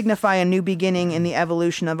to signify a new beginning in the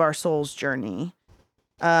evolution of our soul's journey.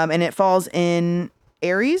 And it falls in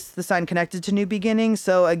Aries, the sign connected to new beginnings.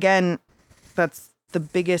 So again, that's the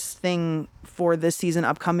biggest thing for this season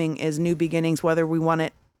upcoming is new beginnings, whether we want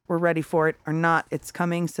it, we're ready for it or not, it's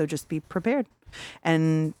coming. So just be prepared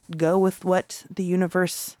and go with what the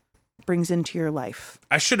universe brings into your life.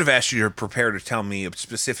 I should have asked you to prepare to tell me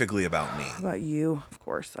specifically about me. About you, of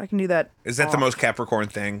course. I can do that. Is that the most Capricorn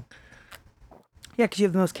thing? Yeah, because you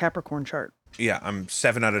have the most Capricorn chart. Yeah, I'm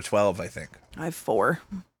 7 out of 12, I think. I have 4.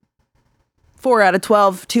 4 out of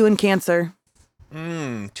 12, 2 in Cancer. 2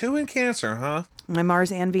 in Cancer, huh? My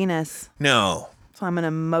Mars and Venus. No. So I'm an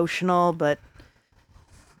emotional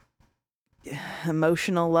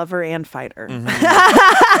lover and fighter. Mm-hmm.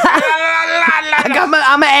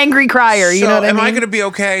 I'm an angry crier. You know what I mean? Am I going to be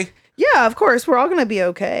okay? Yeah, of course. We're all going to be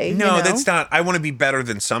okay. No, that's not. I want to be better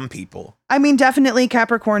than some people. I mean, definitely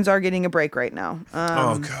Capricorns are getting a break right now.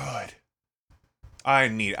 Oh, God.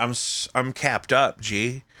 I'm capped up,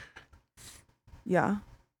 G. Yeah.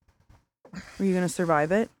 Are you going to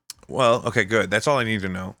survive it? Well, okay, good. That's all I need to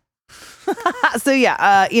know. So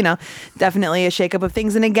yeah, definitely a shakeup of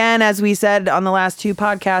things. And again, as we said on the last 2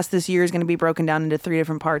 podcasts, this year is going to be broken down into 3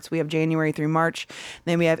 different parts. We have January through March,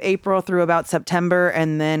 then we have April through about September,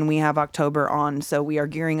 and then we have October on. So we are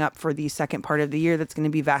gearing up for the second part of the year that's going to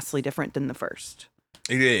be vastly different than the first.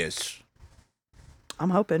 It is.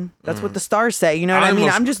 I'm hoping. That's what the stars say. You know what I mean?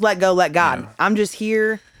 I'm just let go, let God. Yeah. I'm just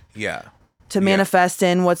here. Yeah. To manifest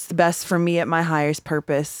in what's the best for me at my highest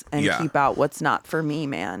purpose and keep out what's not for me,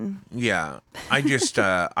 man. Yeah. I just,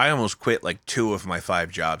 I almost quit 2 of my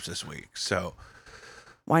 5 jobs this week. So.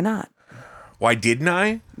 Why not? Why didn't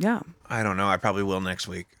I? Yeah. I don't know. I probably will next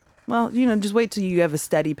week. Well, just wait till you have a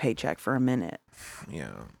steady paycheck for a minute.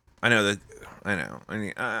 Yeah. I know. I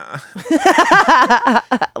mean,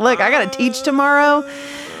 Look, I got to teach tomorrow.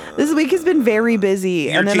 This week has been very busy.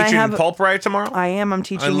 You're teaching Pulp Riot tomorrow? I am. I'm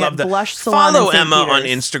teaching at Blush Salon. Follow Emma on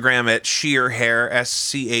Instagram at Sheer Hair,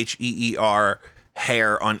 SCHEER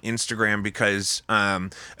hair on Instagram, because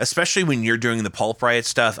especially when you're doing the Pulp Riot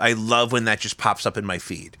stuff, I love when that just pops up in my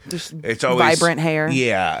feed. It's always vibrant hair.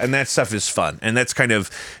 Yeah, and that stuff is fun. And that's kind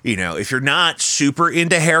of, if you're not super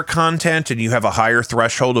into hair content and you have a higher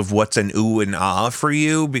threshold of what's an ooh and ah for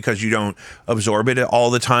you because you don't absorb it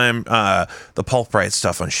all the time, the Pulp Riot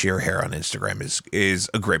stuff on Sheer Hair on Instagram is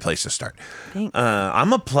a great place to start. Thanks.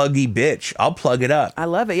 I'm a pluggy bitch. I'll plug it up. I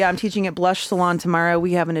love it. Yeah, I'm teaching at Blush Salon tomorrow.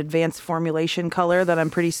 We have an advanced formulation color that I'm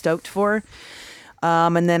pretty stoked for.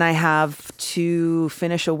 And then I have to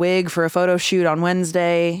finish a wig for a photo shoot on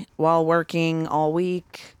Wednesday while working all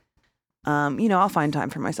week. I'll find time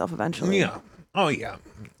for myself eventually. Yeah. Oh, yeah.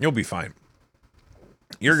 You'll be fine.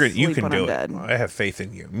 You're good. You can do it. Dead. I have faith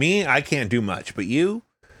in you. Me, I can't do much, but you,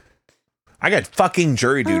 I got fucking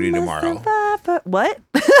jury duty tomorrow. What?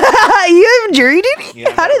 You have jury duty?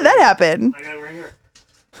 Yeah, how did that happen? I got it right here.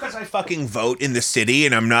 Because I fucking vote in the city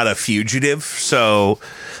and I'm not a fugitive, so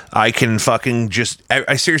I can fucking just.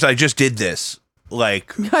 I seriously, I just did this.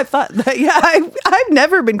 Like, I thought that. Yeah, I've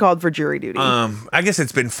never been called for jury duty. I guess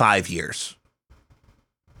it's been 5 years.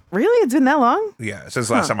 Really, it's been that long? Yeah, since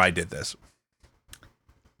the last time I did this.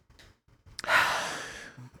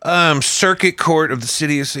 Circuit Court of the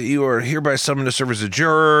City of you are hereby summoned to serve as a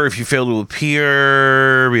juror. If you fail to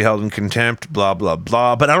appear, be held in contempt, blah, blah,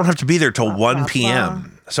 blah. But I don't have to be there till 1 p.m. Blah.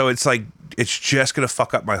 So it's like, it's just going to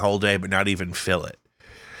fuck up my whole day, but not even fill it.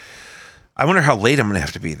 I wonder how late I'm going to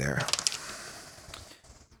have to be there.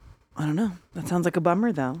 I don't know. That sounds like a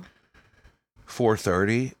bummer, though.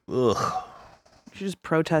 4:30? Ugh. You should just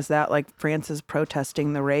protest that like France is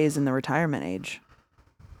protesting the raise in the retirement age.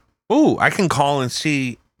 Ooh, I can call and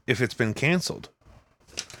see if it's been canceled.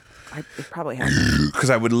 It probably has. Because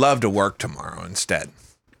I would love to work tomorrow instead.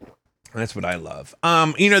 That's what I love.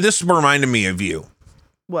 This reminded me of you.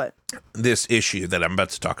 What? This issue that I'm about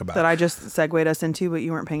to talk about. That I just segued us into, but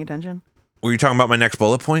you weren't paying attention? Were you talking about my next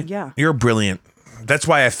bullet point? Yeah. You're brilliant. That's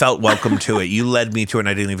why I felt welcome to it. You led me to it and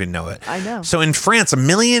I didn't even know it. I know. So in France, 1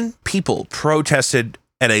 million people protested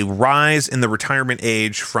at a rise in the retirement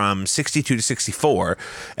age from 62 to 64.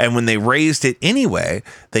 And when they raised it anyway,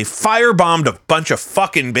 they firebombed a bunch of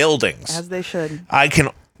fucking buildings. As they should. I can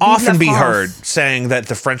often be heard saying that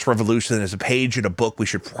the French Revolution is a page in a book we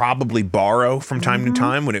should probably borrow from time to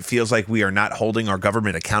time when it feels like we are not holding our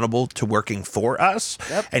government accountable to working for us.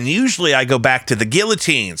 Yep. And usually I go back to the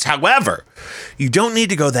guillotines. However, you don't need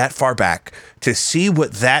to go that far back to see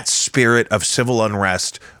what that spirit of civil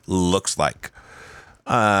unrest looks like.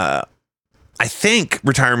 I think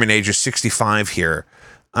retirement age is 65 here.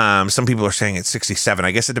 Some people are saying it's 67.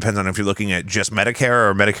 I guess it depends on if you're looking at just Medicare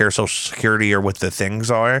or Medicare Social Security or what the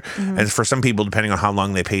things are. Mm-hmm. And for some people, depending on how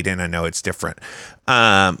long they paid in, I know it's different.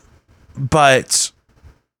 But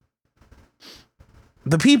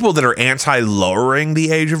the people that are anti-lowering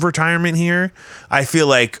the age of retirement here, I feel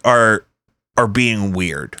like are being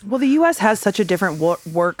weird. Well, the U.S. has such a different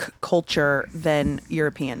work culture than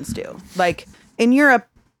Europeans do. Like in Europe,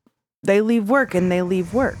 they leave work and they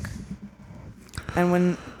leave work. And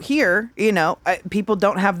when here, people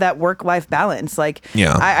don't have that work-life balance. Like,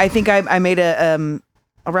 yeah. I think I made a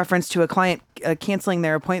reference to a client canceling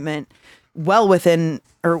their appointment within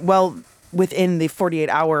the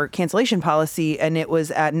 48-hour cancellation policy, and it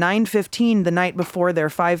was at 9:15 the night before their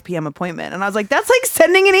 5 p.m. appointment. And I was like, that's like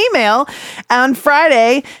sending an email on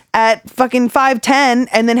Friday at fucking 5:10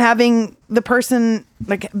 and then having the person,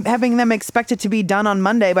 like, having them expect it to be done on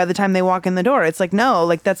Monday by the time they walk in the door. It's like, no,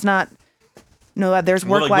 like, that's not... No, there's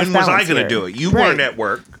work-life balance. When was I going to do it? You weren't at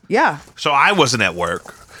work. Yeah. So I wasn't at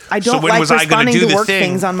work. I don't like responding to work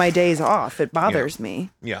things on my days off. It bothers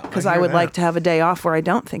me. Yeah. Because I would like to have a day off where I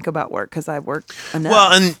don't think about work because I work enough.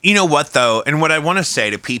 Well, and you know what, though? And what I want to say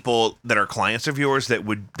to people that are clients of yours that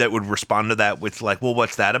would respond to that with like, well,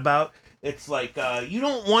 what's that about? It's like, you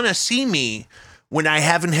don't want to see me when I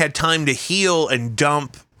haven't had time to heal and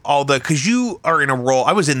dump because you are in a role.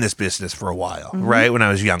 I was in this business for a while, right? When I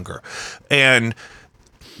was younger. And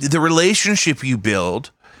the relationship you build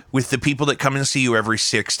with the people that come and see you every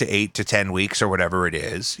 6 to 8 to 10 weeks or whatever it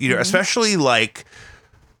is, especially like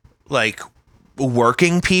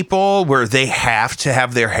working people where they have to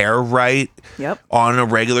have their hair right on a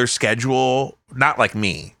regular schedule. Not like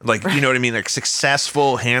me, like, you know what I mean? Like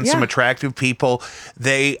successful, handsome, attractive people.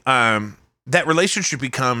 They, that relationship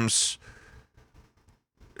becomes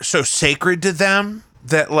so sacred to them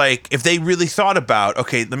that, like, if they really thought about,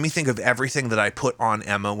 okay, let me think of everything that I put on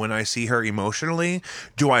Emma when I see her emotionally.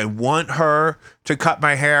 Do I want her to cut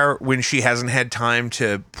my hair when she hasn't had time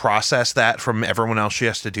to process that from everyone else she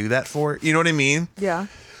has to do that for? You know what I mean? Yeah.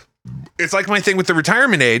 It's like my thing with the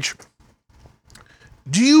retirement age.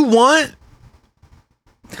 Do you want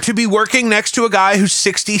to be working next to a guy who's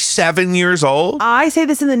 67 years old? I say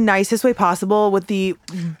this in the nicest way possible with the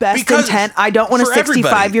best intent. I don't want a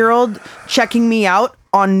 65-year-old checking me out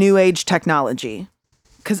on new age technology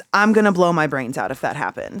because I'm going to blow my brains out if that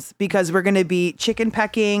happens because we're going to be chicken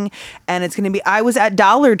pecking and it's going to be, I was at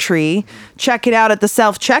Dollar Tree, check it out at the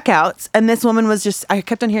self-checkouts. And this woman was just, I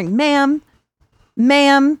kept on hearing, ma'am.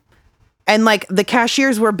 And like the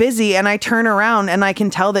cashiers were busy and I turn around and I can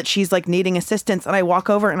tell that she's like needing assistance. And I walk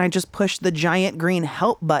over and I just push the giant green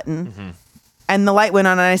help button and the light went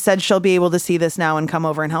on and I said, she'll be able to see this now and come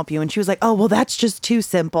over and help you. And she was like, oh, well, that's just too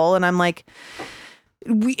simple. And I'm like,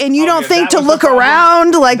 and you don't think to look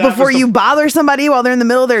around like before you bother somebody while they're in the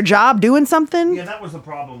middle of their job doing something? Yeah, that was the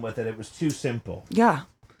problem with it. It was too simple. Yeah.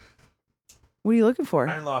 What are you looking for?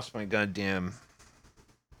 I lost my goddamn...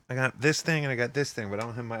 I got this thing and I got this thing, but I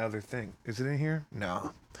don't have my other thing. Is it in here?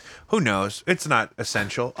 No. Who knows? It's not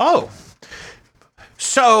essential. Oh.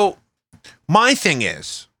 So, my thing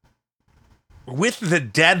is, with the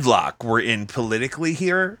deadlock we're in politically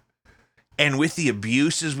here, and with the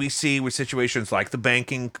abuses we see with situations like the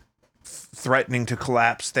banking threatening to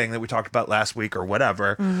collapse thing that we talked about last week or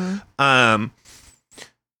whatever, I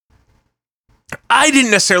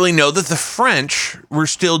didn't necessarily know that the French were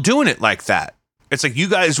still doing it like that. It's like, you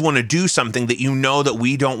guys want to do something that you know that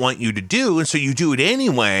we don't want you to do, and so you do it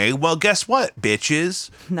anyway. Well, guess what, bitches?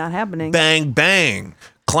 Not happening. Bang, bang.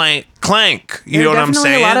 Clank, clank. You know what I'm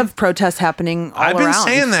saying? Definitely a lot of protests happening all around. I've been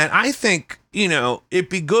saying that. I think, it'd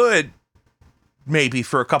be good maybe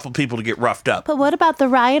for a couple people to get roughed up. But what about the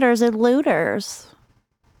rioters and looters?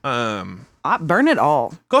 Burn it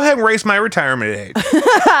all. Go ahead and raise my retirement age.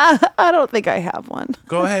 I don't think I have one.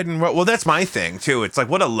 Go ahead and... Well, that's my thing, too. It's like,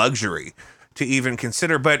 what a luxury to even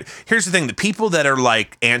consider. But here's the thing. The people that are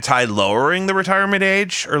like anti-lowering the retirement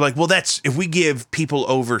age are like, well, that's... If we give people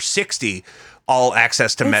over 60 all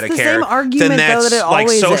access to Medicare, the same argument, then that's though, that it like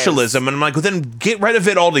always socialism. And I'm like, well, then get rid of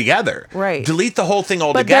it altogether. Right. Delete the whole thing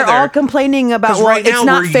altogether. But they're all complaining about, well, right it's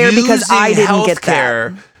not fair because I didn't get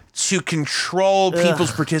that. To control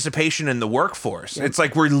people's participation in the workforce. It's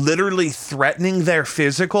like we're literally threatening their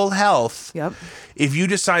physical health. Yep. If you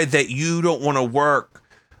decide that you don't want to work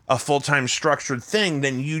a full-time structured thing,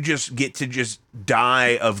 then you just get to just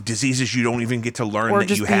die of diseases you don't even get to learn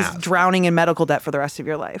that you have. Or just drowning in medical debt for the rest of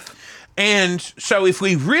your life. And so if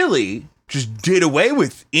we really just did away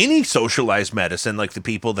with any socialized medicine, like the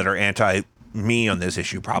people that are anti-me on this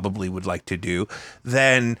issue probably would like to do,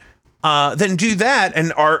 then do that,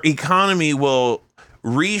 and our economy will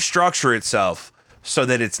restructure itself so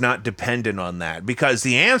that it's not dependent on that. Because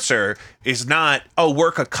the answer is not,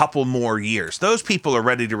 work a couple more years. Those people are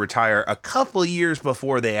ready to retire a couple years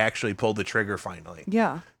before they actually pull the trigger finally.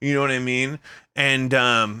 Yeah. You know what I mean? And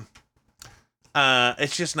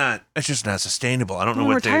it's just not sustainable. I don't know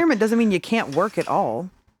what retirement doesn't mean you can't work at all.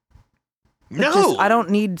 No, I don't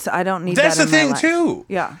need. That's the thing too.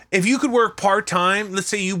 Yeah. If you could work part-time, let's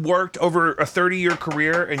say you worked over a 30-year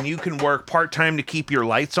career and you can work part-time to keep your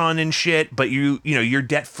lights on and shit, but you're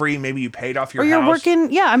debt-free, maybe you paid off your house. Or you're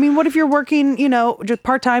working, I mean, what if you're working, just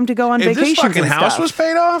part-time to go on vacations and stuff? If this fucking house was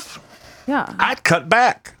paid off, yeah, I'd cut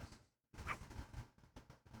back.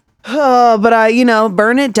 But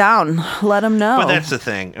burn it down. Let them know. But that's the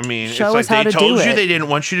thing. I mean, Show it's us like how they to told do you it. they didn't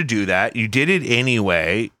want you to do that. You did it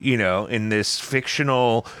anyway, in this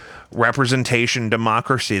fictional representation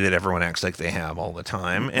democracy that everyone acts like they have all the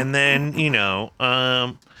time. And then,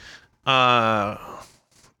 I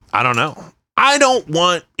don't know. I don't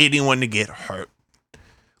want anyone to get hurt.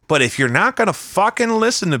 But if you're not going to fucking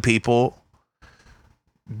listen to people,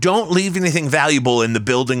 don't leave anything valuable in the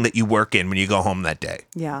building that you work in when you go home that day.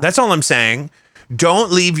 Yeah. That's all I'm saying. Don't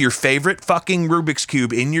leave your favorite fucking Rubik's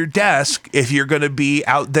Cube in your desk if you're going to be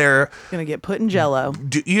out there. Going to get put in Jell-O.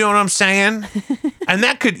 You know what I'm saying? And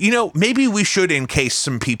that could, maybe we should encase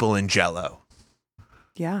some people in Jell-O.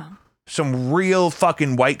 Yeah. Some real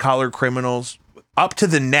fucking white collar criminals up to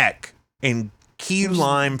the neck in key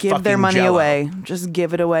lime fucking give their money Jell-O. away. Just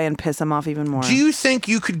give it away and piss them off even more. Do you think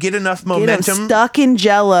you could get enough Get momentum? them stuck in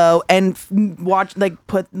Jell-O and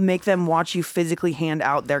make them watch you physically hand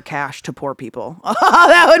out their cash to poor people. Oh,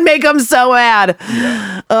 that would make them so mad.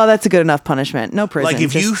 Yeah. Oh, that's a good enough punishment. No prison. Like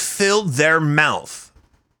if you filled their mouth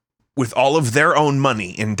with all of their own money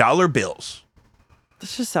in dollar bills.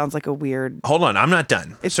 This just sounds like a weird. Hold on, I'm not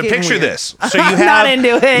done. It's so getting picture weird. this. So you I'm have not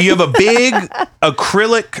into it. You have a big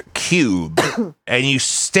acrylic cube, and you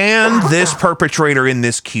stand this perpetrator in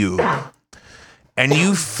this cube, and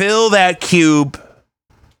you fill that cube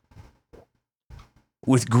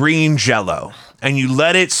with green Jell-O, and you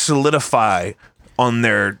let it solidify on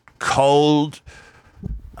their cold,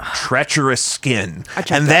 treacherous skin,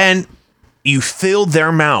 and then you fill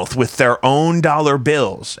their mouth with their own dollar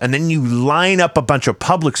bills, and then you line up a bunch of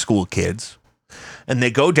public school kids and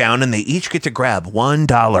they go down and they each get to grab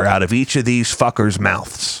 $1 out of each of these fuckers'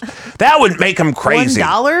 mouths. That would make them crazy.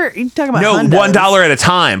 $1? You talking about no, hundos. $1 at a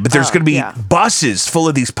time. But there's going to be yeah. buses full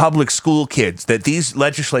of these public school kids that these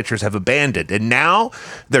legislatures have abandoned, and now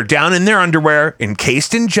they're down in their underwear,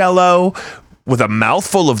 encased in Jell-O, with a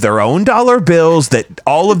mouthful of their own dollar bills that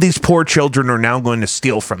all of these poor children are now going to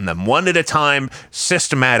steal from them, one at a time,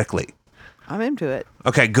 systematically. I'm into it.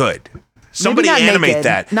 Okay, good. Somebody not animate naked.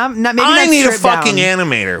 that. Maybe I not need a stripped fucking down.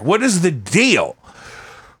 animator. What is the deal?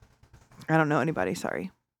 I don't know anybody.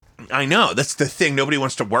 Sorry. I know. That's the thing. Nobody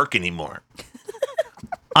wants to work anymore.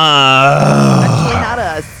 Actually, not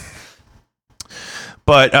us.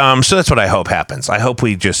 But so that's what I hope happens. I hope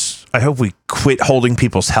we quit holding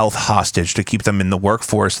people's health hostage to keep them in the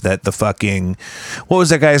workforce that the fucking, what was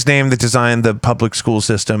that guy's name that designed the public school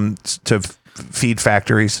system to feed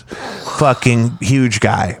factories? Fucking huge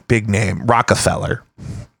guy, big name, Rockefeller.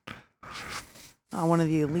 One of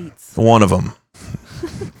the elites. One of them.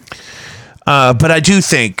 But I do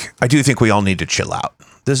think we all need to chill out.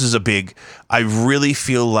 This is I really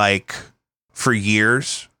feel like for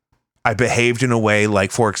years I behaved in a way like,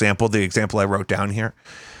 for example, the example I wrote down here.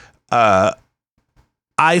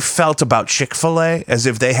 I felt about Chick-fil-A as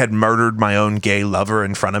if they had murdered my own gay lover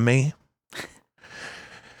in front of me.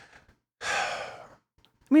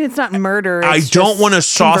 I mean, it's not murder. I don't want to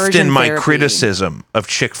soften conversion my therapy. criticism of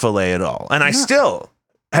Chick-fil-A at all. And I still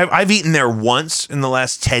I've eaten there once in the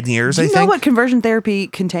last 10 years, Do I you think. know what conversion therapy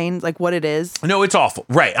contains? Like what it is? No, it's awful.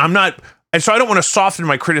 Right. And so I don't want to soften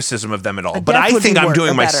my criticism of them at all. But death I would think be I'm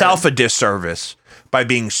doing better. myself a disservice by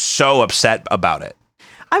being so upset about it.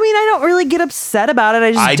 I mean, I don't really get upset about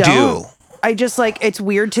it. I do. I just it's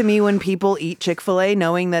weird to me when people eat Chick-fil-A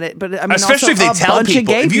knowing that but I mean, especially also if they a tell bunch of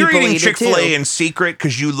people. gay If you're people eating eat it, too. Chick-fil-A in secret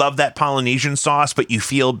because you love that Polynesian sauce, but you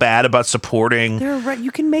feel bad about supporting. They're right. You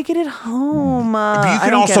can make it at home. You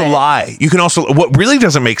can also lie. You can also, what really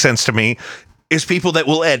doesn't make sense to me is people that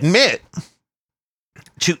will admit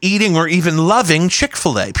to eating or even loving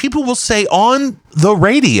Chick-fil-A. People will say on the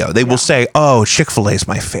radio, they will say, oh, Chick-fil-A is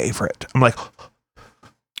my favorite. I'm like,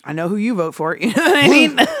 I know who you vote for. You know what I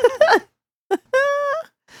mean?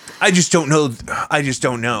 I just don't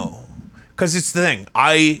know. Because it's the thing.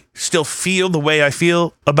 I still feel the way I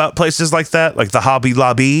feel about places like that, like the Hobby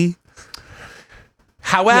Lobby.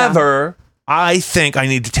 However, I think I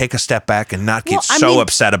need to take a step back and not get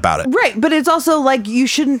upset about it. Right. But it's also like you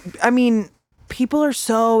shouldn't. I mean, people are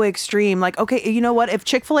so extreme. Like, okay, you know what? If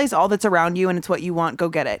Chick-fil-A is all that's around you and it's what you want, go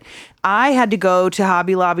get it. I had to go to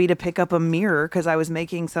Hobby Lobby to pick up a mirror because I was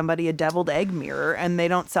making somebody a deviled egg mirror, and they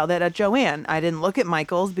don't sell that at Joann. I didn't look at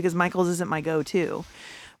Michael's because Michael's isn't my go-to.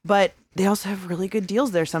 But they also have really good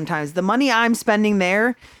deals there sometimes. The money I'm spending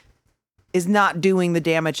there is not doing the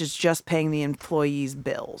damage. It's just paying the employees'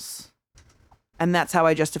 bills. And that's how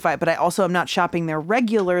I justify it. But I also am not shopping there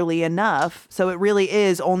regularly enough. So it really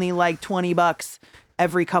is only like $20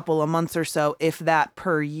 every couple of months or so, if that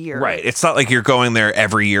per year. Right. It's not like you're going there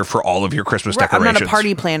every year for all of your Christmas decorations. I'm not a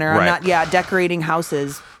party planner. Right. I'm not, decorating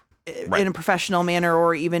houses in a professional manner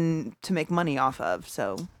or even to make money off of.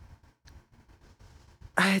 So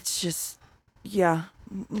it's just,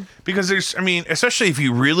 Because especially if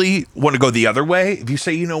you really want to go the other way, if you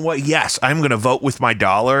say, you know what, yes, I'm going to vote with my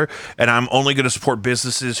dollar and I'm only going to support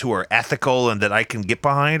businesses who are ethical and that I can get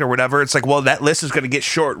behind or whatever. It's like, well, that list is going to get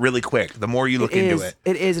short really quick the more you look into it.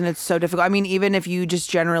 It is, and it's so difficult. I mean, even if you just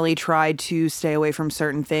generally try to stay away from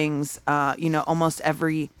certain things, almost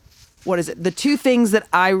every, the two things that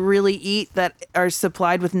I really eat that are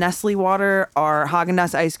supplied with Nestle water are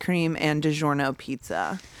Haagen-Dazs ice cream and DiGiorno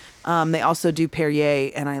pizza. They also do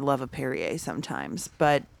Perrier, and I love a Perrier sometimes.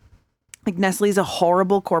 But like Nestle's a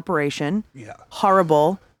horrible corporation. Yeah.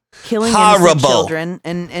 Horrible. Killing innocent children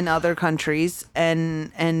in other countries.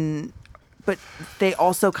 But they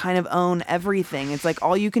also kind of own everything. It's like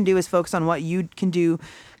all you can do is focus on what you can do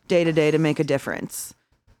day to day to make a difference.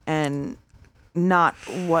 And not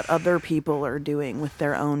what other people are doing with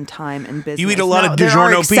their own time and business. You eat a lot of DiGiorno there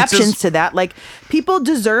are exceptions pizzas? to that. Like, people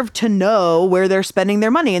deserve to know where they're spending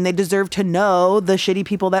their money, and they deserve to know the shitty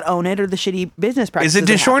people that own it or the shitty business practices. Is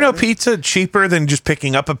a DiGiorno pizza cheaper than just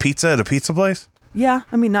picking up a pizza at a pizza place? Yeah,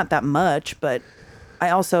 I mean, not that much, but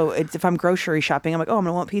I also, if I'm grocery shopping, I'm like, oh, I'm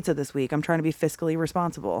gonna want pizza this week. I'm trying to be fiscally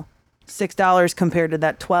responsible. $6 compared to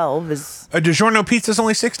that $12 is a DiGiorno pizza is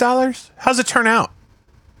only $6. How's it turn out?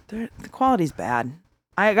 the quality's bad.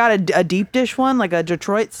 I got a deep dish one, like a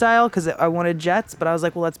Detroit style, because I wanted Jets, but I was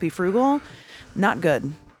like, well, let's be frugal. Not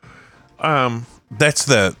good. That's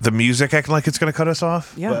the music acting like it's going to cut us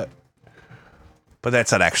off. Yeah. But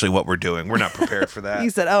that's not actually what we're doing. We're not prepared for that.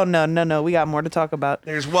 You said, "Oh no, we got more to talk about."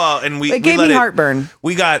 It gave me heartburn.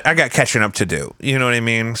 I got catching up to do. You know what I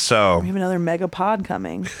mean? So we have another mega pod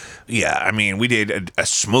coming. Yeah, I mean, we did a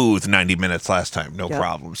smooth 90 minutes last time, no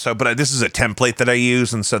problem. So, but this is a template that I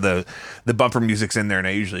use, and so the bumper music's in there, and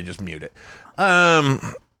I usually just mute it.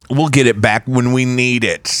 We'll get it back when we need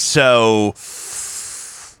it. So,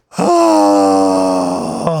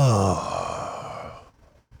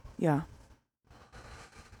 yeah.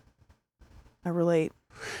 I relate.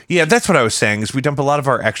 Yeah, that's what I was saying, is we dump a lot of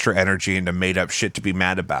our extra energy into made up shit to be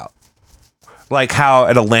mad about. Like how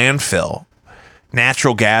at a landfill,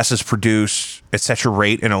 natural gas is produced at such a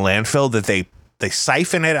rate in a landfill that they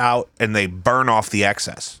siphon it out and they burn off the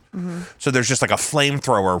excess. Mm-hmm. So there's just like a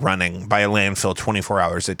flamethrower running by a landfill 24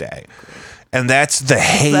 hours a day. And that's the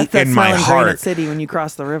hate in my heart. Granite City when you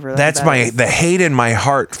cross the river. That's the hate in my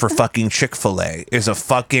heart for fucking Chick-fil-A is a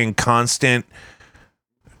fucking constant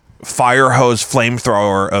fire hose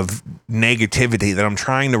flamethrower of negativity that I'm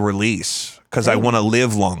trying to release because I want to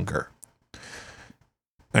live longer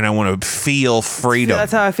and I want to feel freedom.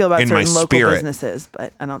 That's how I feel about certain local spirit. Businesses,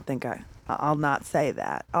 but I don't think I'll not say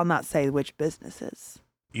that. I'll not say which businesses.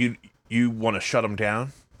 You want to shut them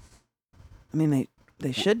down? I mean,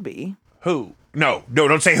 they should be. Who? No,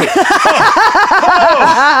 don't say who. Whoa!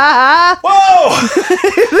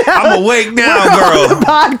 I'm awake now, girl. The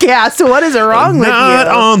podcast. What is wrong with you? Not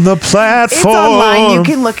on the platform. It's online. You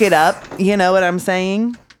can look it up. You know what I'm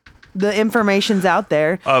saying? The information's out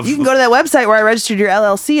there. You can go to that website where I registered your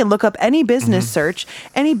LLC and look up any business search,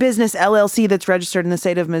 any business LLC that's registered in the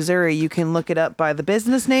state of Missouri. You can look it up by the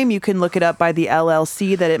business name. You can look it up by the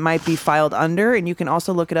LLC that it might be filed under. And you can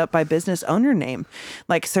also look it up by business owner name,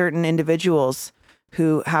 like certain individuals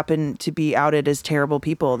who happen to be outed as terrible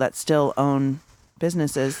people that still own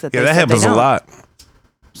businesses. That happens a lot.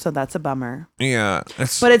 So that's a bummer. Yeah.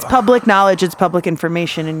 But it's public knowledge. It's public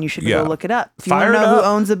information, and you should go look it up. If you want to know who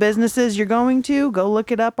owns the businesses you're going to, go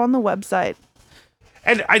look it up on the website.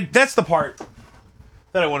 And that's the part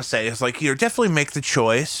that I want to say is like, definitely make the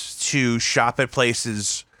choice to shop at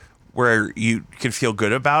places where you can feel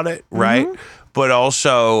good about it, right? Mm-hmm. But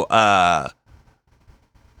also,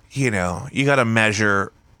 you got to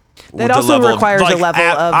measure. That also requires a level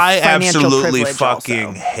of financial privilege. I absolutely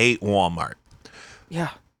fucking hate Walmart.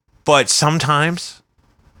 Yeah. But sometimes,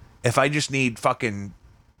 if I just need fucking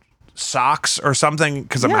socks or something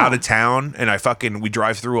because I'm out of town and we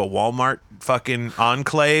drive through a Walmart fucking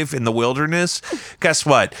enclave in the wilderness, guess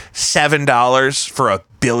what? $7 for a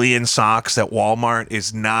billion socks at Walmart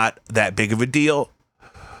is not that big of a deal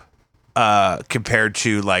compared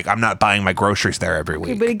to I'm not buying my groceries there every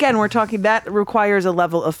week. But again, we're talking that requires a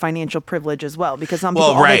level of financial privilege as well, because some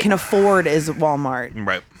people all they can afford is Walmart.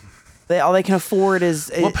 Right. All they can afford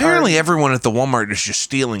is... apparently everyone at the Walmart is just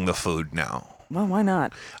stealing the food now. Well, why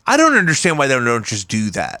not? I don't understand why they don't just do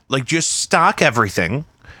that. Just stock everything,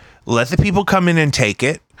 let the people come in and take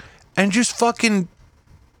it, and just fucking...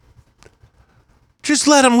 just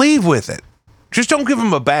let them leave with it. Just don't give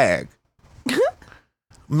them a bag.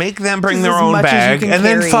 Make them bring their own bag, and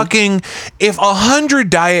then fucking... if 100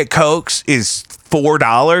 Diet Cokes is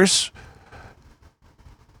 $4...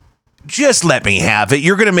 just let me have it.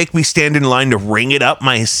 You're going to make me stand in line to ring it up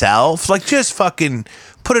myself? Just fucking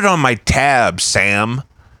put it on my tab, Sam.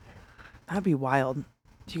 That'd be wild.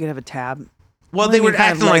 You could have a tab. Well, they were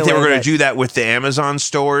acting like they were going to do that with the Amazon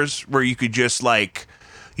stores, where you could just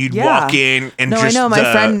you'd walk in and I know.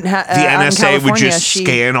 My friend, the NSA would just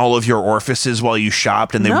scan all of your orifices while you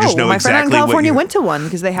shopped, and they would just know exactly what. My friend out in California went to one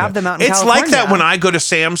because they have them out in California. It's like that when I go to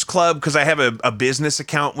Sam's Club because I have a business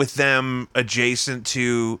account with them adjacent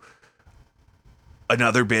to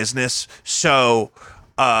another business. So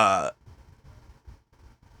I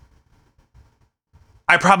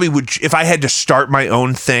probably would, if I had to start my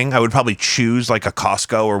own thing, I would probably choose a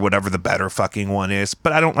Costco or whatever the better fucking one is.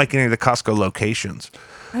 But I don't like any of the Costco locations.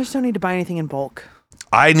 I just don't need to buy anything in bulk.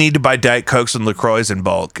 I need to buy Diet Cokes and LaCroix in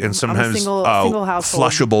bulk, and sometimes single household.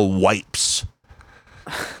 flushable wipes.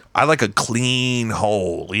 I like a clean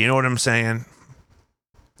hole. You know what I'm saying?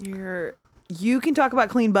 You can talk about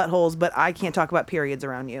clean buttholes, but I can't talk about periods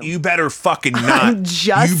around you. You better fucking not.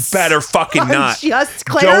 You better fucking not. Just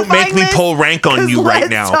clarifying. Don't make me pull rank on you right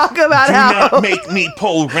now. Let's talk about Do not make me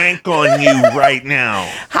pull rank on you right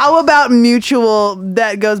now. How about mutual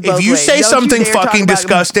that goes both ways? If you say something fucking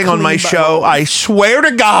disgusting on my show, I swear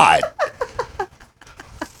to God.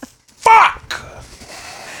 Fuck.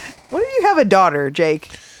 What if you have a daughter, Jake?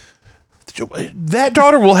 That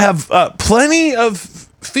daughter will have plenty of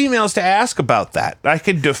females to ask about that. I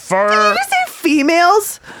could defer. Did you say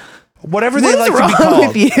females? Whatever they like to be called. What's wrong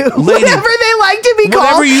with you? Lady, Whatever they like to be called?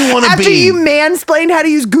 Whatever you want to be. After you mansplained how to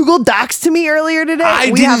use Google Docs to me earlier today.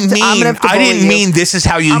 I didn't mean this is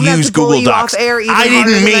how you use Google Docs. I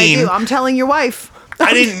didn't mean. I'm telling your wife.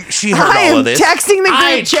 She heard all of this. I am texting the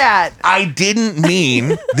group chat. I didn't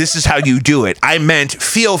mean this is how you do it. I meant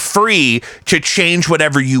feel free to change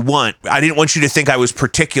whatever you want. I didn't want you to think I was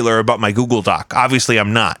particular about my Google Doc. Obviously,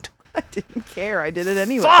 I'm not. I didn't care. I did it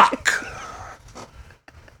anyway. Fuck.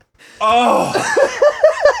 Oh.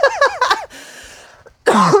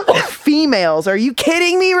 Females, are you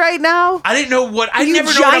kidding me right now? I didn't know what. I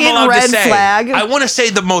never know what I'm allowed to say. Flag. I want to say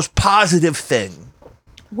the most positive thing.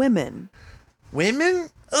 Women.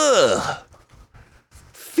 Ugh.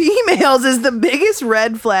 Females is the biggest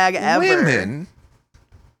red flag ever. Women?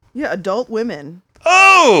 Yeah, adult women.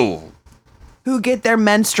 Oh! Who get their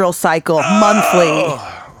menstrual cycle monthly.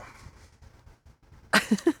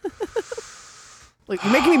 Look,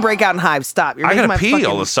 you're making me break out in hives. Stop. I gotta pee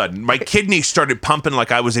all of a sudden. My kidneys started pumping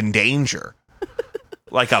like I was in danger.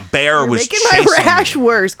 Like a bear was chasing me. Making my rash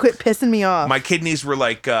worse. Quit pissing me off. My kidneys were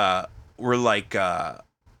like, hey,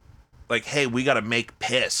 we gotta make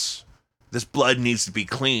piss. This blood needs to be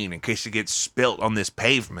clean in case it gets spilt on this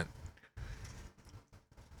pavement.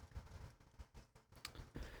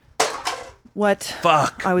 What?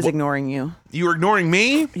 Fuck. I was ignoring you. You were ignoring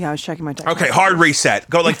me? Yeah, I was checking my text. Okay, hard reset.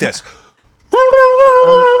 Go like this.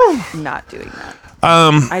 I'm not doing that.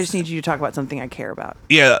 I just need you to talk about something I care about.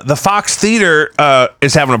 Yeah, the Fox Theater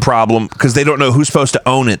is having a problem because they don't know who's supposed to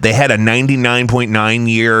own it. They had a 99.9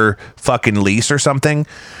 year fucking lease or something.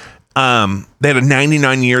 They had a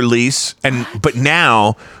 99-year lease, but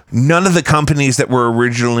now none of the companies that were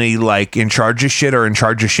originally like in charge of shit are in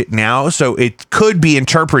charge of shit now. So it could be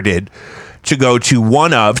interpreted to go to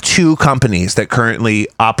one of two companies that currently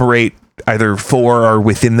operate either for or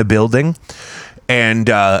within the building. And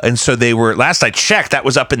so they were, last I checked, that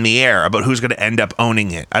was up in the air about who's going to end up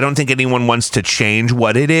owning it. I don't think anyone wants to change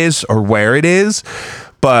what it is or where it is,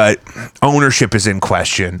 but ownership is in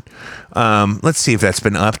question. Let's see if that's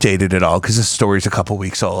been updated at all, because this story's a couple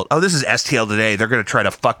weeks old. Oh, this is STL Today. They're going to try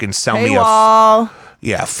to fucking sell me a...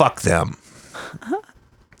 Yeah, fuck them.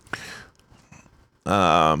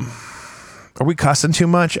 Are we cussing too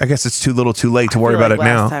much? I guess it's too little too late to worry about it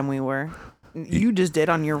now. Last time we were. You just did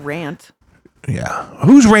on your rant. Yeah.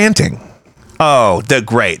 Who's ranting? Oh,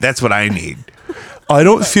 great. That's what I need. I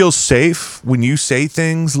don't feel safe when you say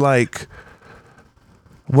things like,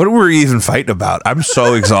 what were we even fighting about? I'm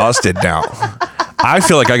so exhausted now. I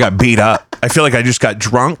feel like I got beat up. I feel like I just got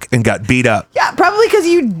drunk and got beat up. Yeah, probably because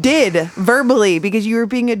you did verbally, because you were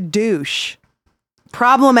being a douche.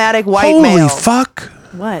 Problematic white male. Holy fuck.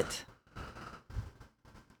 What?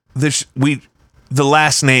 The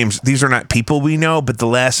last names, these are not people we know, but the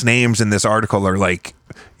last names in this article are like,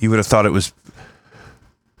 you would have thought it was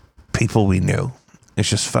people we knew. It's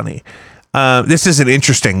just funny. This isn't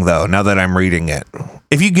interesting, though, now that I'm reading it.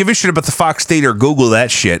 If you give a shit about the Fox Theater, Google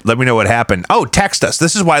that shit. Let me know what happened. Oh, text us.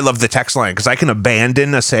 This is why I love the text line, because I can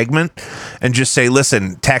abandon a segment and just say,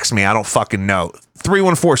 listen, text me. I don't fucking know.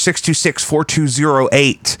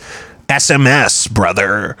 314-626-4208. SMS,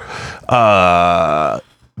 brother.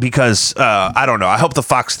 Because I don't know. I hope the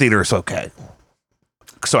Fox Theater is okay,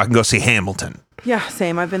 so I can go see Hamilton. Yeah,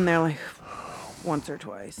 same. I've been there like once or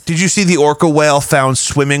twice. Did you see the orca whale found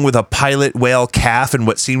swimming with a pilot whale calf in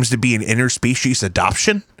what seems to be an interspecies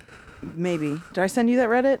adoption? Maybe. Did I send you that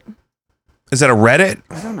Reddit? Is that a Reddit?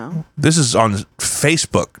 I don't know. This is on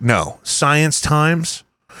Facebook. No. Science Times.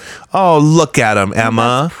 Oh, look at him,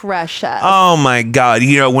 Emma. That's precious. Oh, my God.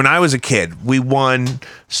 You know, when I was a kid, we won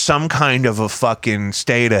some kind of a fucking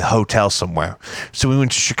stay at a hotel somewhere. So we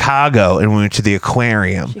went to Chicago and we went to the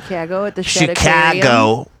aquarium. Chicago at the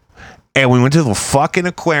Aquarium. And we went to the fucking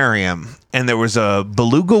aquarium, and there was a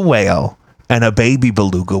beluga whale and a baby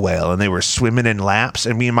beluga whale, and they were swimming in laps,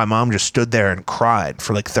 and me and my mom just stood there and cried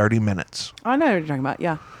for like 30 minutes. I know what you're talking about.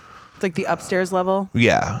 Yeah. It's like the upstairs level.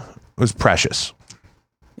 Yeah. It was precious.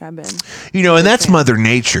 I've been. You know, and that's Mother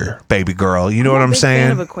Nature, baby girl. You know what I'm saying?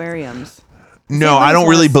 Fan of aquariums. No, I don't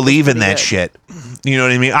really believe in that shit. You know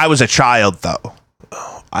what I mean? I was a child, though.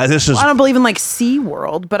 I don't believe in like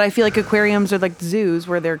SeaWorld, but I feel like aquariums are like zoos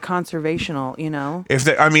where they're conservational, you know?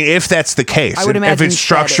 If that's the case, I would imagine if it's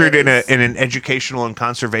structured in an educational and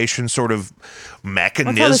conservation sort of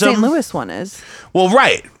mechanism. That's how the St. Louis one is. Well,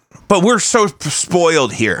 right. But we're so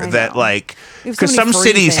spoiled here that like, because some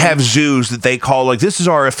cities have zoos that they call like, this is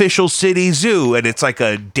our official city zoo. And it's like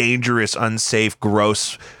a dangerous, unsafe,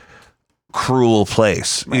 gross, cruel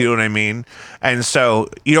place. Right. You know what I mean? And so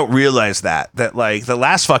you don't realize that like the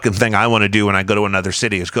last fucking thing I want to do when I go to another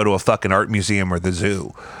city is go to a fucking art museum or the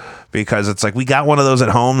zoo, because it's like we got one of those at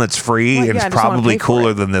home that's free Well, and yeah, I it's just wanna probably pay for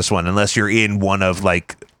cooler it. than this one, unless you're in one of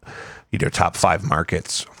like top 5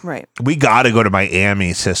 markets. Right. We got to go to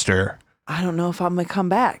Miami, sister. I don't know if I'm gonna come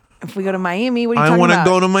back. If we go to Miami, what are you I talking want about? to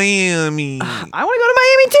go to Miami. I want to go to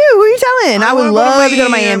Miami too. Who are you telling? I would wanna love to go to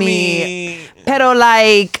Miami. Pero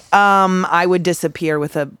like, I would disappear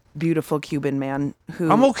with a beautiful Cuban man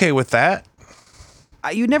who I'm okay with that.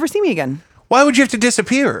 you'd never see me again. Why would you have to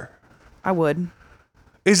disappear? I would.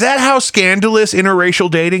 Is that how scandalous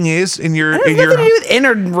interracial dating is in your? It has nothing to do with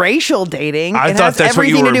interracial dating. I it thought has that's what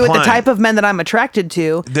you everything were to do with the implying. type of men that I'm attracted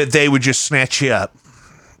to. That they would just snatch you up.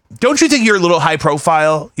 Don't you think you're a little high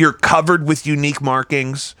profile? You're covered with unique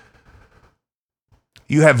markings.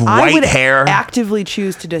 You have I white would hair. actively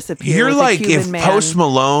choose to disappear. You're with like a Cuban if man. Post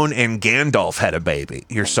Malone and Gandalf had a baby.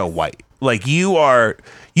 You're so white. Like you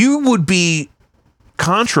would be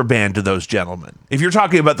contraband to those gentlemen. If you're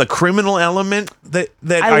talking about the criminal element that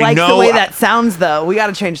I like know, the way that sounds, though. We got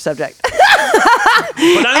to change subject. But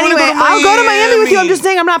I wanna Anyway, go to I'll go to Miami with you. I'm Miami. just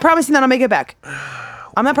saying, I'm not promising that I'll make it back.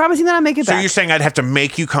 I'm not promising that I'll make it So back. you're saying I'd have to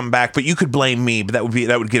make you come back, but you could blame me, but that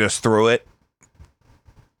would get us through it.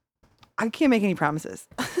 I can't make any promises.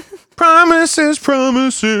 Promises.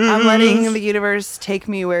 I'm letting the universe take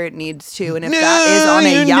me where it needs to, and if that is on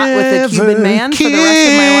a yacht with a Cuban man for the rest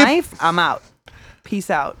of my life, I'm out. Peace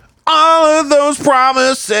out. All of those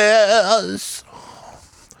promises.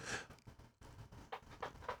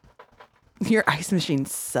 Your ice machine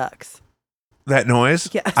sucks. That noise?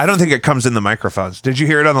 Yes. I don't think it comes in the microphones. Did you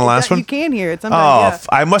hear it on the last one? You can hear it Oh, sometimes.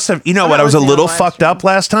 I must have. You know I'm what? not I was a listening little on live fucked stream. up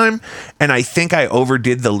last time, and I think I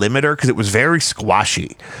overdid the limiter because it was very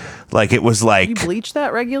squashy. Like it was like You bleach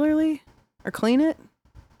that regularly or clean it?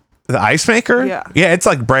 the ice maker. Yeah. yeah, it's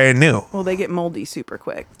like brand new. Well, they get moldy super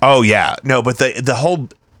quick. Oh yeah, no, but the whole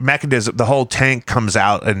mechanism, the whole tank comes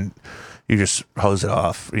out, and you just hose it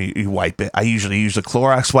off. You wipe it. I usually use a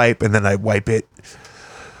Clorox wipe, and then I wipe it.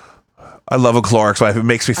 I love a Clorox wipe. It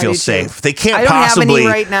makes me feel do too. safe. They can't I don't possibly have any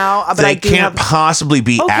right now, but they I do can't have. possibly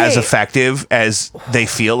be as Okay. effective as they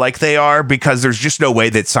feel like they are because there's just no way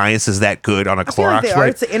that science is that good on a I feel like Clorox they are. wipe.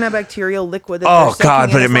 It's an antibacterial liquid. That Oh they're soaking God,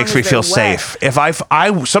 in but it as makes long me as feel they're wet. safe. If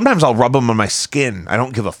I sometimes I'll rub them on my skin. I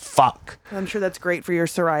don't give a fuck. I'm sure that's great for your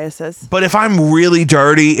psoriasis. But if I'm really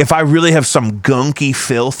dirty, if I really have some gunky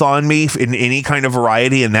filth on me in any kind of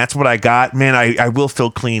variety, and that's what I got, man, I will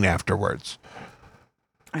feel clean afterwards.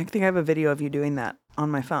 I think I have a video of you doing that on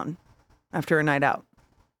my phone after a night out.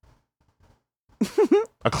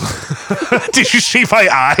 Did you see my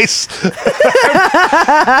eyes?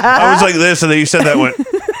 I was like this, and then you said that one.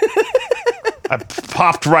 I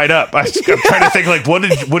popped right up. I'm trying to think, like,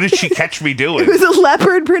 what did she catch me doing? It was a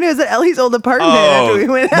leopard print. It was at Ellie's old apartment after we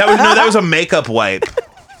went out. that was a makeup wipe.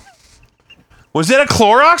 Was it a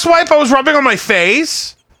Clorox wipe I was rubbing on my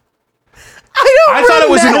face? I thought it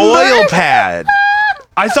was an oil pad.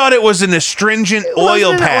 I thought it was an astringent oil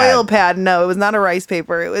Wasn't pad. An oil pad. No, it was not a rice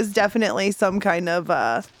paper. It was definitely some kind of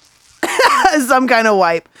wipe.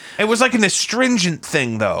 It was like an astringent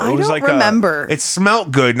thing, though. It I was don't like remember. It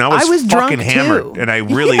smelled good, and I was drunk, fucking hammered, too. and I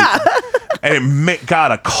really. And it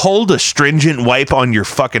got a cold astringent wipe on your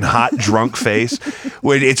fucking hot drunk face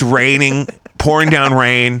when it's raining, pouring down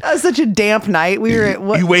rain. That was such a damp night. We were at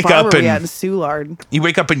what You wake bar up were we and- at in Soulard. You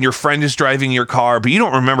wake up and your friend is driving your car, but you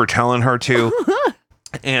don't remember telling her to.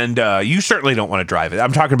 And you certainly don't want to drive it.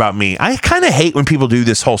 I'm talking about me. I kind of hate when people do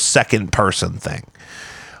this whole second person thing.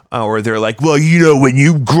 Where they're like, well, you know, when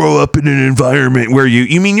you grow up in an environment where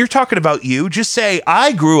you mean you're talking about you? Just say,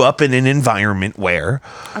 I grew up in an environment where.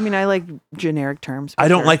 I mean, I like generic terms. I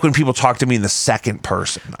don't sure. like when people talk to me in the second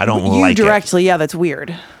person. I don't you like it. directly. Yeah, that's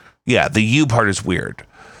weird. Yeah, the you part is weird.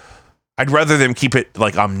 I'd rather them keep it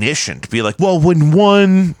like omniscient. Be like, well,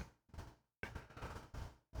 when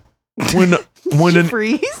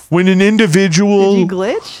Freeze? when an individual, Did you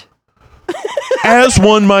glitch? as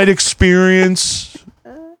one might experience,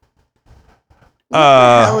 What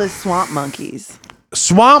the hell is swamp monkeys?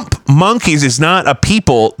 swamp monkeys is not a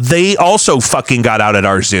people. They also fucking got out at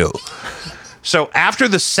our zoo. So after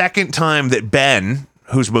the second time that Ben,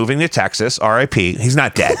 who's moving to Texas, R.I.P., he's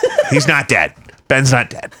not dead. He's not dead. Ben's not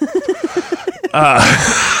dead.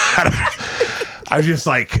 I'm just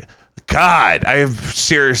like, God, I have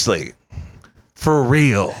seriously, for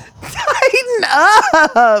real. Tighten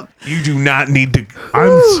up. You do not need to.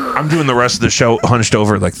 I'm doing the rest of the show hunched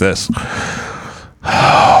over like this.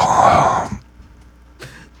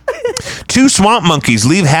 2 swamp monkeys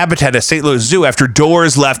leave habitat at St. Louis Zoo after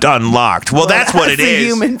doors left unlocked. Well, that's what it the is.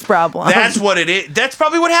 Human's problem. That's what it is. That's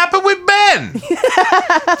probably what happened with Ben.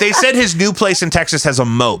 They said his new place in Texas has a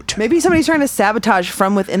moat. Maybe somebody's trying to sabotage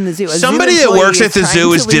from within the zoo. Somebody that works at the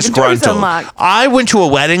zoo is disgruntled. I went to a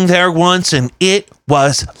wedding there once, and it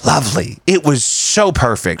was lovely. It was so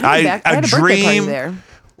perfect. A dream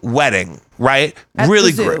wedding, right? At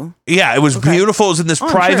really the zoo. great. Yeah, it was beautiful. It was in this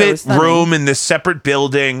private room in this separate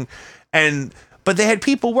building, but they had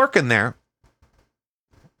people working there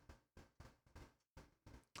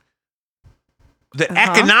that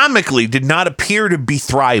economically did not appear to be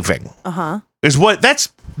thriving. That's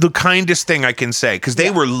the kindest thing I can say, because they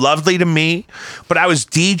were lovely to me, but I was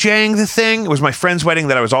DJing the thing. It was my friend's wedding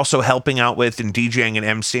that I was also helping out with and DJing and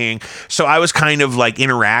emceeing. So I was kind of like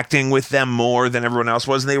interacting with them more than everyone else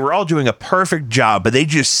was. And they were all doing a perfect job, but they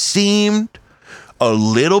just seemed a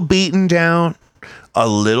little beaten down, a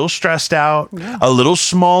little stressed out, a little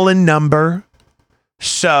small in number.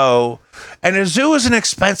 So, and a zoo is an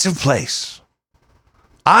expensive place.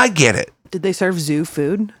 I get it. Did they serve zoo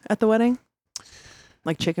food at the wedding?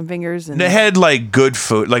 Like chicken fingers? And they had like good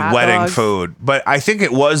food, like wedding dogs. Food. But I think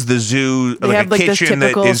it was the zoo, they like have a like kitchen this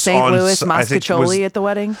typical that is St. on. Louis mascacholi at the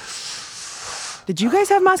wedding. Did you guys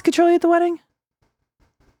have mascacholi at the wedding?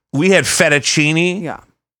 We had fettuccine Yeah.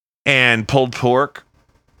 and pulled pork,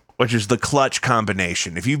 which is the clutch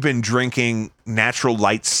combination. If you've been drinking natural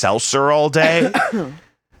light seltzer all day. Do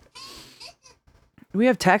we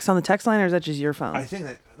have text on the text line, or is that just your phone? I think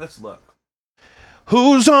that, let's look.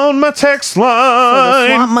 Who's on my text line? So the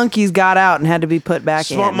swamp monkeys got out and had to be put back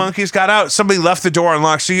in. Swamp monkeys got out. Somebody left the door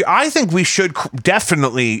unlocked. So I think we should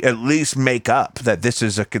definitely at least make up that this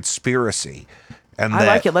is a conspiracy. And I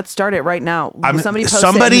like it. Let's start it right now. Somebody post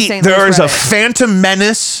it in the St. There Louis is a Reddit. phantom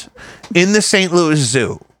menace in the St. Louis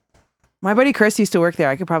Zoo. My buddy Chris used to work there.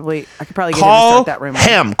 I could probably get him to Call start that rumor.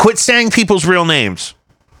 him. Quit saying people's real names.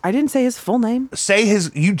 I didn't say his full name. Say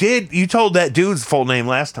his. You did. You told that dude's full name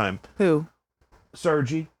last time. Who?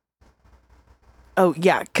 Sergi. Oh,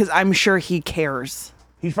 yeah, because I'm sure he cares.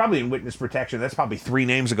 He's probably in witness protection. That's probably 3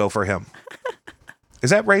 names ago for him. Is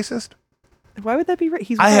that racist? Why would that be right?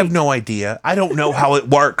 He's I white. have no idea. I don't know how it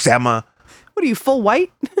works, Emma. What are you, full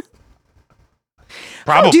white?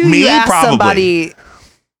 Probably How do you ask probably. somebody,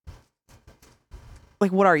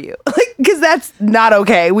 like, what are you? Like, because that's not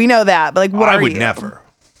okay. We know that. But, like, what are you? I would never.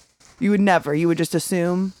 You would never. You would just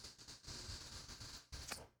assume.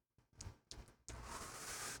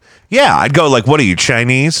 Yeah, I'd go like, what are you,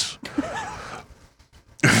 Chinese?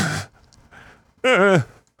 I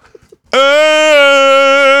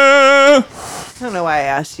don't know why I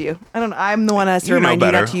asked you. I'm the one that has to You know remind you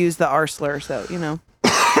better. not to use the R slur, so, you know.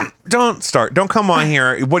 Don't start. Don't come on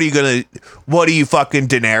here. What are you fucking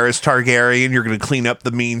Daenerys Targaryen? You're going to clean up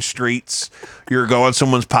the mean streets. You're going to go on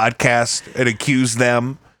someone's podcast and accuse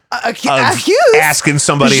them of asking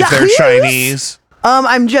somebody if they're Chinese.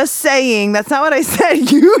 I'm just saying, that's not what I said.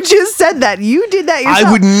 You just said that. You did that yourself.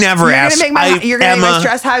 I would never ask. You're going to make my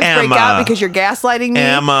stress hives break out because you're gaslighting me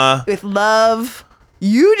Emma. with love.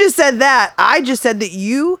 You just said that. I just said that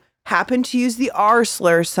you happen to use the R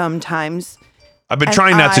slur sometimes. I've been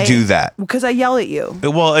trying not to do that. Because I yell at you.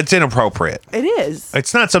 Well, it's inappropriate. It is.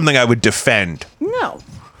 It's not something I would defend. No.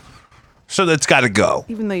 So that's got to go.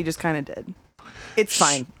 Even though you just kind of did. It's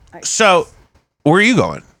fine. So, where are you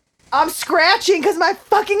going? I'm scratching because my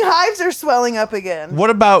fucking hives are swelling up again. What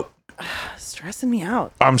about... Stressing me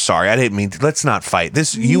out. I'm sorry. I didn't mean to. Let's not fight.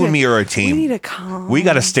 You and me are a team. We need to calm. We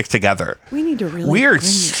got to stick together. We need to really... We're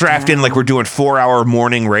strapped in like we're doing 4-hour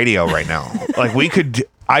morning radio right now. Like we could...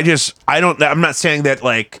 I'm not saying that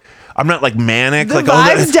like... I'm not like manic. The like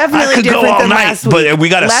vibe's definitely I could different go all than night, last week. but we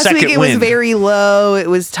got a last second week it wind. was very low. It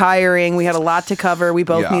was tiring. We had a lot to cover. We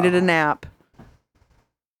both needed a nap.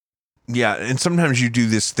 Yeah, and sometimes you do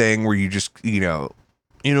this thing where you just, you know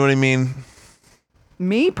what I mean?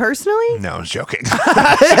 Me personally? No, I was joking.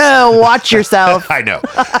 Watch yourself. I know.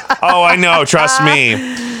 Oh, I know. Trust me.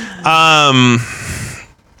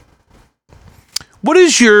 What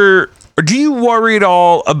is do you worry at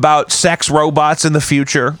all about sex robots in the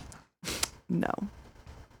future? No.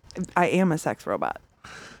 I am a sex robot.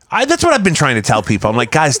 That's what I've been trying to tell people. I'm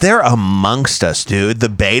like, guys, they're amongst us, dude. The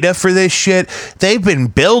beta for this shit, they've been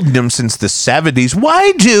building them since the 70s.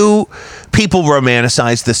 Why do people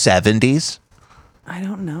romanticize the 70s? I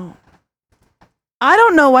don't know. I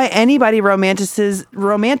don't know why anybody romanticizes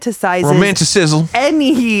Romanticism.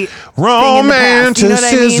 any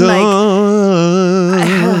Romanticism. You know what I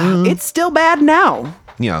mean? Like, it's still bad now.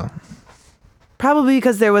 Yeah. Probably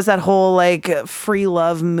because there was that whole like free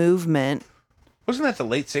love movement. Wasn't that the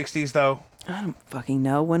late 60s, though? I don't fucking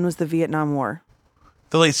know. When was the Vietnam War?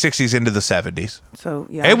 The late 60s into the 70s. So,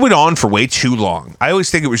 yeah. It went on for way too long. I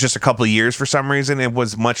always think it was just a couple of years for some reason. It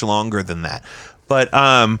was much longer than that. But,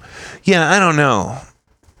 yeah, I don't know.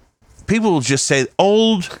 People will just say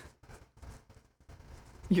old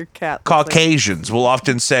Your cat. Caucasians will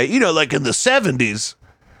often say, you know, like in the 70s.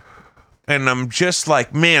 And I'm just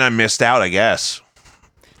like, man, I missed out, I guess.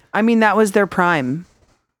 I mean, that was their prime.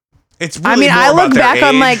 It's really more I about look their back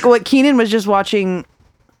on age. like what Keenan was just watching.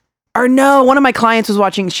 Or no, one of my clients was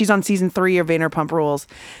watching. She's on season 3 of Vanderpump Rules,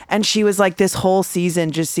 and she was like, "This whole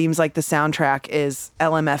season just seems like the soundtrack is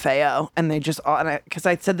LMFAO." And they just, because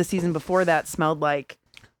I said the season before that smelled like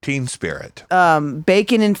Teen Spirit.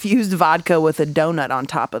 bacon infused vodka with a donut on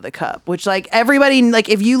top of the cup. Which, like, everybody, like,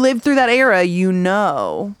 if you lived through that era, you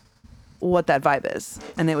know what that vibe is,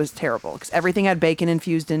 and it was terrible because everything had bacon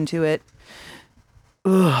infused into it.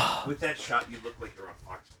 Ugh. With that shot, you look like you're on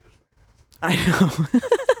Fox News. I know.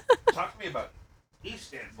 Talk to me about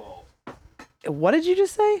Istanbul. What did you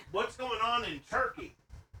just say? What's going on in Turkey?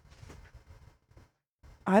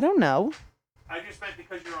 I don't know. I just meant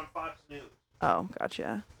because you're on Fox News. Oh,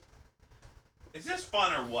 gotcha. Is this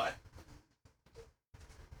fun or what?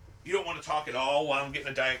 You don't want to talk at all while I'm getting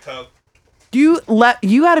a Diet Coke? You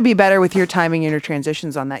got to be better with your timing and your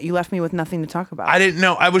transitions on that. You left me with nothing to talk about. I didn't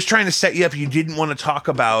know. I was trying to set you up. You didn't want to talk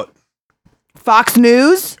about... Fox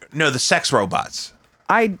News? No, the sex robots.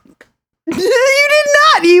 You did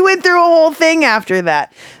not. You went through a whole thing after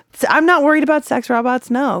that. I'm not worried about sex robots.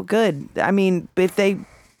 No, good. I mean, if they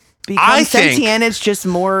become sentient, it's just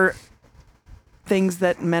more things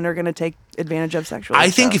that men are going to take advantage of sexually. I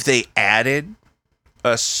think if they added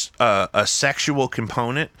a sexual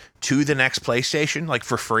component to the next PlayStation, like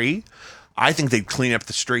for free, I think they'd clean up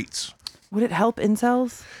the streets. Would it help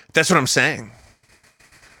incels? That's what I'm saying.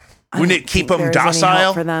 Wouldn't it keep them There's any docile?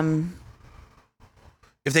 help for them.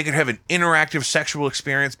 If they could have an interactive sexual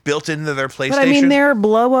experience built into their PlayStation. But I mean, they're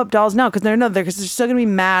blow up dolls now because they're still gonna be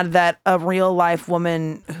mad that a real life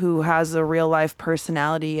woman who has a real life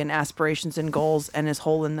personality and aspirations and goals and is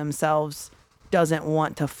whole in themselves doesn't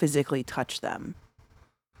want to physically touch them.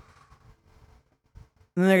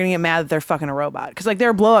 And they're gonna get mad that they're fucking a robot because like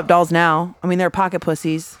they're blow up dolls now. I mean, they're pocket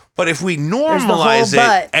pussies. But if we the normalize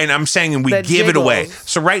whole it, and I'm saying we that give it away. jiggles.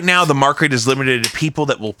 So right now the market is limited to people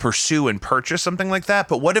that will pursue and purchase something like that.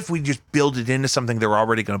 But what if we just build it into something they're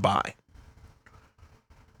already going to buy?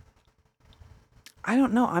 I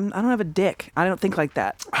don't know. I don't have a dick. I don't think like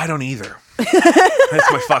that. I don't either.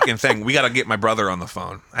 That's my fucking thing. We got to get my brother on the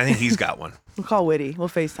phone. I think he's got one. We'll call Witty. We'll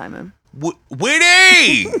FaceTime him.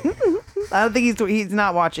 Witty! I don't think he's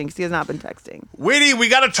not watching because he has not been texting. Witty, we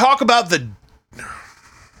got to talk about the...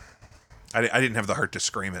 I didn't have the heart to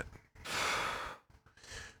scream it.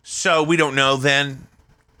 So we don't know then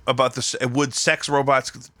about this. Would sex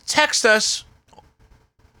robots text us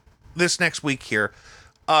this next week here?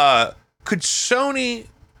 Could Sony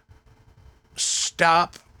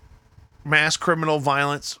stop mass criminal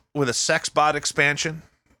violence with a sex bot expansion?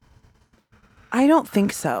 I don't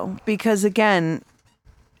think so because again,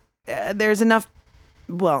 there's enough.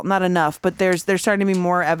 Well, not enough, but there's starting to be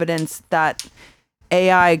more evidence that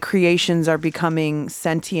AI creations are becoming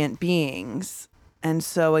sentient beings. And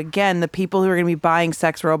so again, the people who are going to be buying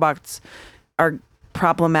sex robots are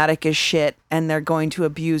problematic as shit and they're going to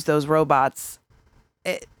abuse those robots.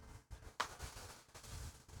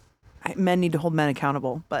 Men need to hold men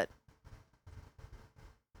accountable, but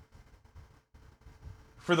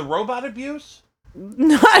For the robot abuse?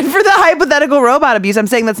 not for the hypothetical robot abuse. I'm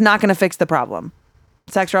saying that's not going to fix the problem.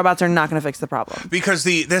 Sex robots are not going to fix the problem. Because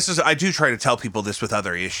I do try to tell people this with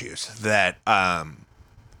other issues that,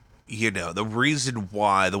 the reason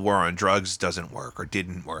why the war on drugs doesn't work or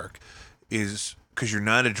didn't work is because you're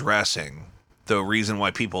not addressing the reason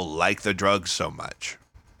why people like the drugs so much.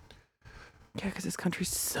 Yeah, because this country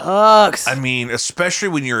sucks. I mean, especially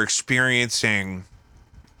when you're experiencing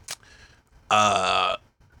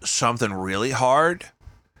something really hard.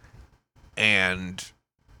 And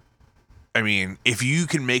I mean, if you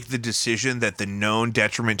can make the decision that the known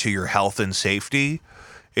detriment to your health and safety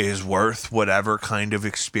is worth whatever kind of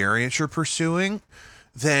experience you're pursuing,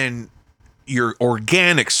 then your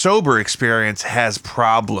organic, sober experience has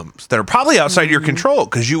problems that are probably outside your control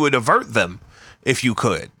because you would avert them if you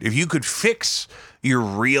could. If you could fix your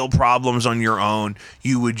real problems on your own,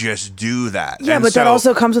 you would just do that. Yeah, And but that so-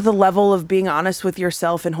 also comes with a level of being honest with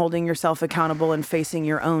yourself and holding yourself accountable and facing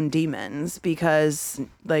your own demons because,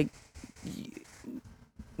 like,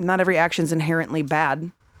 not every action's inherently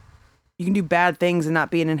bad. You can do bad things and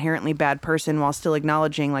not be an inherently bad person while still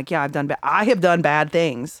acknowledging, like, yeah, I have done bad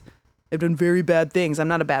things. I've done very bad things. I'm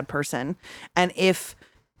not a bad person. And if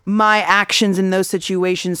my actions in those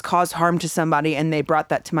situations caused harm to somebody and they brought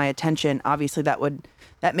that to my attention, obviously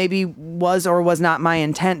that maybe was or was not my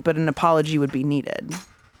intent, but an apology would be needed.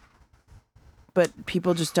 But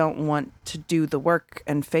people just don't want to do the work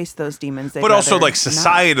and face those demons. But also, like,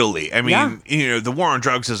 societally, I mean, the war on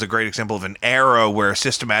drugs is a great example of an era where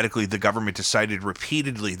systematically the government decided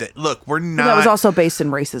repeatedly that, look, we're not... That was also based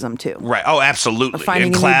in racism, too. Right. Oh, absolutely.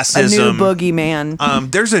 Finding and classism. A new boogeyman.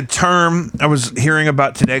 There's a term I was hearing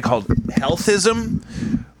about today called healthism,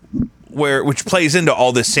 which plays into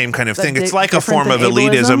all this same kind of thing. It's like a form of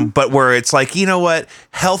elitism, but where it's like, you know what?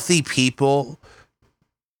 Healthy people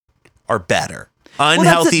are better.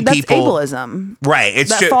 Unhealthy that's people. Ableism. Right. It's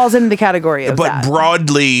that falls into the category of that. But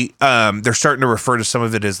broadly, they're starting to refer to some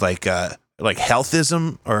of it as like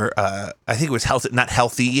healthism, or I think it was not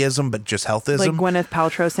healthyism, but just healthism. Like Gwyneth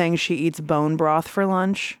Paltrow saying she eats bone broth for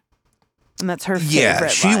lunch. And that's her favorite Yeah,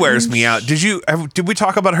 she wears me out. Did we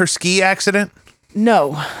talk about her ski accident?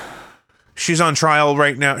 No. She's on trial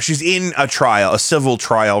right now. She's in a civil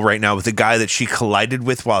trial right now with a guy that she collided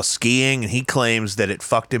with while skiing, and he claims that it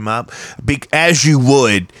fucked him up. As you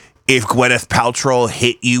would if Gwyneth Paltrow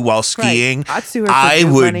hit you while skiing. Right. I'd sue her for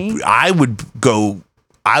money. I would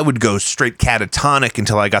go straight catatonic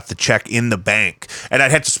until I got the check in the bank, and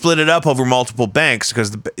I'd have to split it up over multiple banks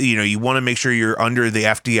because you want to make sure you're under the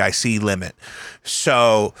FDIC limit.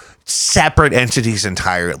 So separate entities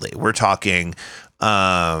entirely. We're talking.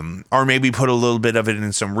 Or maybe put a little bit of it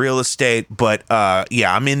in some real estate, but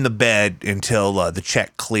I'm in the bed until the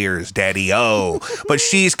check clears, daddy-o. But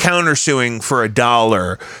she's countersuing for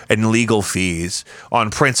 $1 in legal fees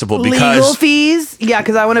on principle because legal fees? Yeah,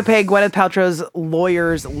 because I want to pay Gwyneth Paltrow's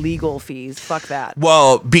lawyers legal fees. Fuck that.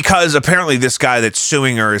 Well, because apparently this guy that's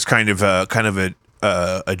suing her is kind of a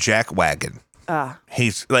jackwagon.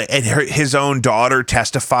 He's like, and his own daughter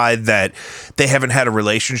testified that they haven't had a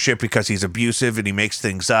relationship because he's abusive and he makes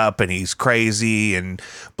things up and he's crazy and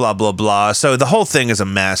blah, blah, blah. So the whole thing is a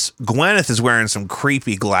mess. Gwyneth is wearing some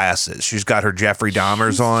creepy glasses. She's got her Jeffrey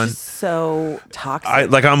Dahmers on. So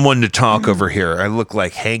toxic. I'm one to talk over here. I look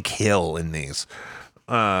like Hank Hill in these.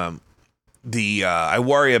 I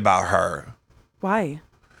worry about her. Why?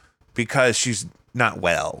 Because she's not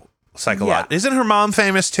well psychologically. Yeah. Isn't her mom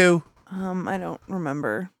famous too? I don't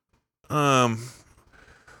remember. But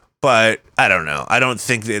I don't know. I don't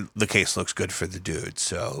think that the case looks good for the dude.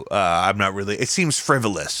 So I'm not really. It seems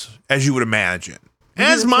frivolous, as you would imagine,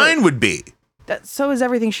 as mine would be. So is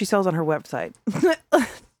everything she sells on her website.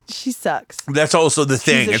 She sucks. That's also the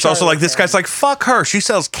thing. It's also like this guy's like, fuck her. She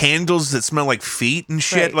sells candles that smell like feet and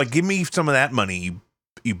shit. Right. Like, give me some of that money,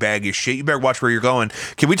 you bag of shit. You better watch where you're going.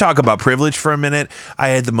 Can we talk about privilege for a minute? I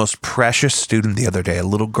had the most precious student the other day, a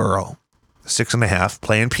little girl. 6.5,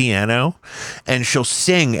 playing piano, and she'll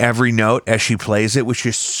sing every note as she plays it, which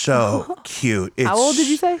is so cute. How old did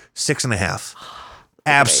you say? 6.5.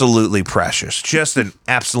 Absolutely precious. Just an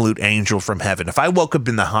absolute angel from heaven. If I woke up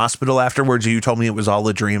in the hospital afterwards and you told me it was all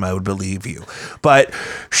a dream, I would believe you. But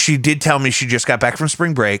she did tell me she just got back from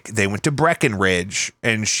spring break. They went to Breckenridge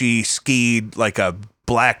and she skied like a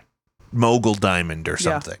black mogul diamond or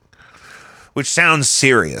something, which sounds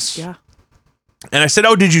serious. Yeah. And I said,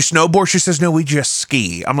 oh, did you snowboard? She says, no, we just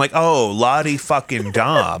ski. I'm like, oh, Lottie fucking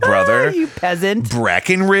da, brother. You peasant.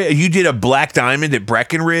 Breckenridge. You did a black diamond at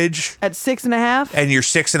Breckenridge? At 6.5? And you're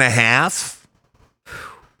 6.5?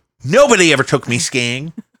 Nobody ever took me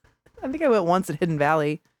skiing. I think I went once at Hidden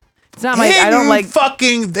Valley. It's not I don't like.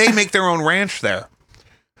 They make their own ranch there.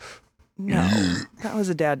 No, that was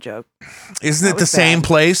a dad joke. Isn't it the same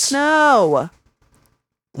place? No.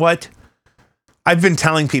 What? I've been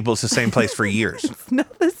telling people it's the same place for years. It's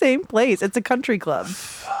not the same place. It's a country club.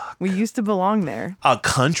 Fuck. We used to belong there. A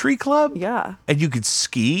country club? Yeah. And you could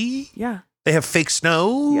ski? Yeah. They have fake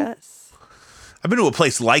snow? Yes. I've been to a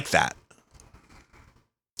place like that.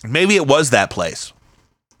 Maybe it was that place.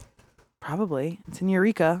 Probably. It's in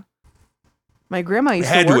Eureka. My grandma used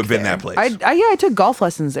to work work have been there. that place. I took golf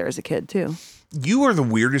lessons there as a kid too. You are the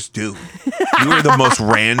weirdest dude. You are the most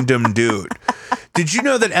random dude. Did you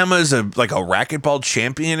know that Emma is a racquetball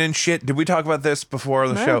champion and shit? Did we talk about this before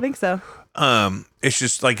on the show? I don't think so. It's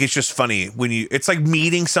just funny when it's like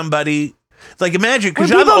meeting somebody. Like, imagine, when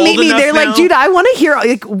because I'm people old meet me, enough they're now, like, dude, I want to hear,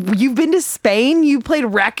 like, you've been to Spain? You played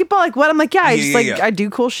racquetball? Like, what? I'm like, yeah, I do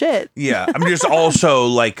cool shit. Yeah, I'm just also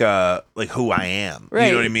like who I am. Right.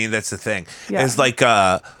 You know what I mean? That's the thing. Yeah. It's like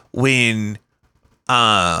when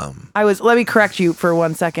Let me correct you for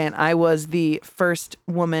 1 second. I was the first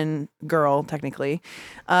girl, technically,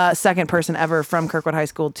 second person ever from Kirkwood High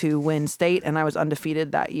School to win state, and I was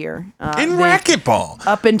undefeated that year. In racquetball.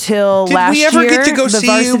 Up until last year, the see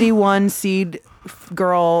varsity you? 1 seed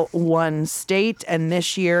girl won state, and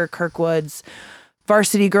this year Kirkwood's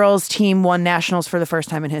varsity girls team won nationals for the first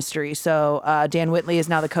time in history. So Dan Whitley is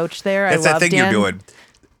now the coach there. That's that thing Dan. you're doing.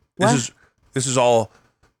 What?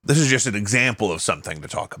 This is just an example of something to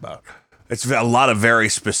talk about. It's a lot of very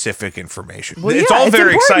specific information. Well, it's yeah, all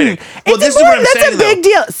very important. exciting. Well, It's this is what I'm important. saying. That's a big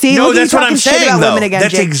deal. See, no, look, that's you what I'm talking shit saying. about Though women again,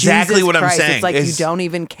 that's Jake. exactly Jesus what I'm Christ. saying. It's like you don't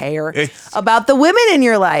even care it's- about the women in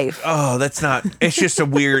your life. Oh, that's not. It's just a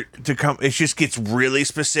weird to come. It just gets really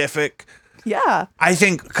specific. Yeah, I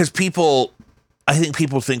think because people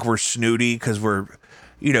think we're snooty because we're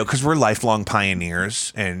lifelong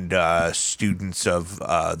pioneers and students of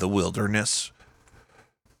the wilderness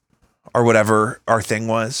or whatever our thing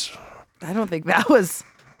was. I don't think that was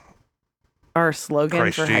our slogan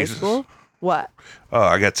Christ for Jesus. high school. What? Oh,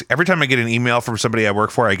 every time I get an email from somebody I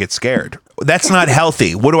work for, I get scared. That's not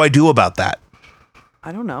healthy. What do I do about that?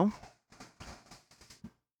 I don't know.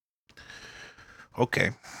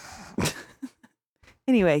 Okay.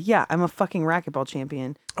 Anyway, yeah, I'm a fucking racquetball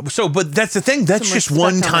champion. So, but that's the thing. That's Some just respect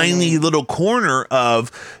one on my tiny name. little corner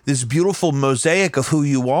of this beautiful mosaic of who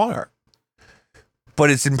you are. But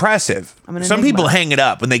it's impressive. I'm an Some enigma. people hang it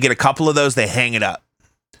up. When they get a couple of those, they hang it up.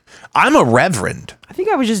 I'm a reverend. I think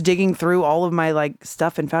I was just digging through all of my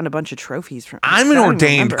stuff and found a bunch of trophies from. I'm I an don't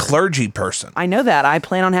ordained remember. clergy person. I know that. I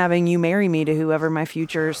plan on having you marry me to whoever my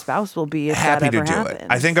future spouse will be if Happy that to ever do happens. it.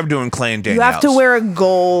 I think I'm doing Clay and you Danielle's. have to wear a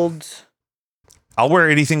gold. I'll wear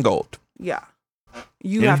anything gold. Yeah,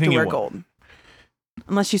 you have to Anything you wear want. gold,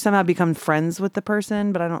 unless you somehow become friends with the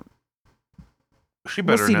person. But I don't. She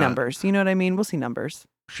better We'll see not. numbers. You know what I mean? We'll see numbers.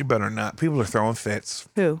 She better not. People are throwing fits.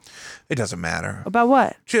 Who? It doesn't matter. About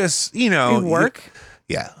what? Just, Work?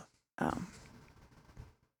 Yeah. Oh.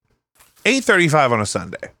 8:35 on a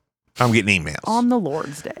Sunday. I'm getting emails. On the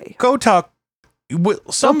Lord's Day. Go talk with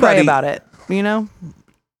Don't somebody. pray about it. You know?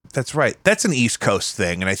 That's right. That's an East Coast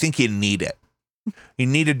thing, and I think you need it. You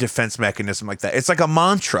need a defense mechanism like that. It's like a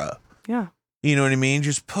mantra. Yeah. You know what I mean?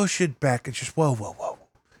 Just push it back. It's just whoa, whoa, whoa.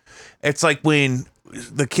 It's like when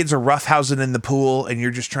the kids are roughhousing in the pool and you're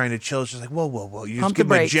just trying to chill. It's just like whoa, whoa, whoa. You just Pump the give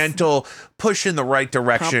them a brakes. gentle push in the right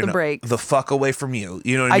direction. brakes. The fuck away from you.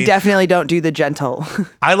 You know what I I mean? definitely don't do the gentle.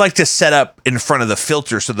 I like to set up in front of the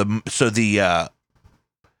filter so the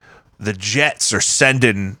jets are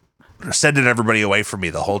sending everybody away from me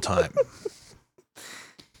the whole time.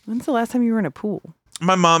 When's the last time you were in a pool?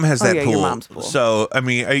 My mom has that yeah, pool. your mom's pool. So I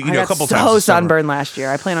mean, I a got couple so times. this summer. sunburned last year.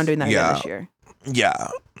 I plan on doing that Yeah. again this year. Yeah,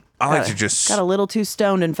 I like to just. Got a little too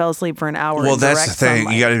stoned and fell asleep for an hour. Well, in that's the direct thing.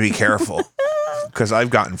 sunlight. You got to be careful because I've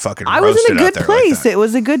gotten fucking. I was roasted in a out good there like place. that. It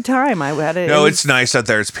was a good time. I had it. No, it was it's nice out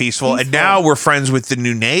there. It's peaceful. And peaceful. now we're friends with the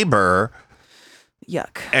new neighbor.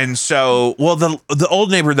 yuck. And so, well, the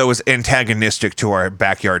old neighbor though was antagonistic to our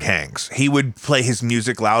backyard hangs. He would play his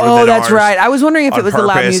music louder Oh, than that's ours right. I was wondering if on it was the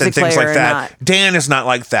loud purpose music and things player like or that. not. Dan is not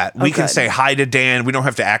like that. We can good. say hi to Dan. We don't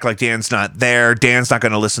have to act like Dan's not there. Dan's not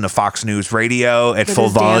going to listen to Fox News Radio at But full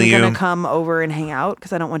is Dan volume. gonna come over and hang out?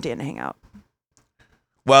 Because I don't want Dan to hang out.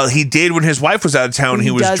 Well, he did when his wife was out of town. Well, he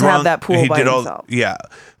he was does drunk. have that pool he by did himself. Yeah,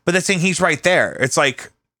 but that's saying he's right there. It's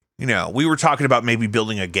like, we were talking about maybe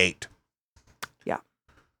building a gate. Yeah.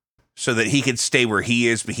 So that he could stay where he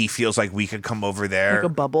is, but he feels like we could come over there. Like a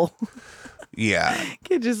bubble. Yeah.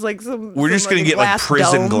 Get just like some. We're just gonna a get like glass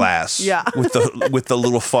prison dome. glass. Yeah. With the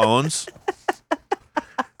little phones.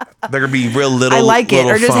 They're gonna be real little. I like it.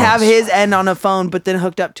 little Or just phones. have his end on a phone, but then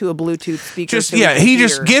hooked up to a Bluetooth speaker. Just so we can he hear.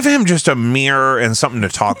 just give him just a mirror and something to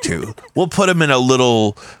talk to. We'll put him in a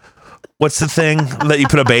little. What's the thing that you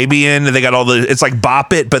put a baby in? And they got all the. It's like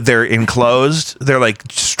Bop It, but they're enclosed. They're like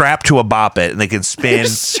strapped to a Bop It, and they can spin.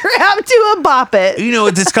 strapped to a bop it.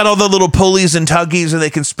 It's got all the little pulleys and tuggies, and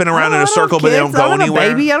they can spin around in a circle, but they don't go anywhere.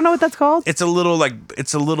 Baby, I don't know what that's called. It's a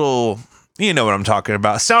little. You know what I'm talking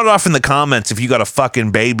about. Sound off in the comments if you got a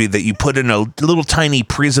fucking baby that you put in a little tiny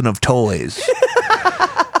prison of toys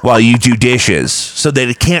while you do dishes, so that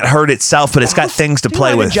it can't hurt itself, but it's got things to Do you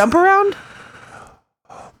play know how to with. jump around.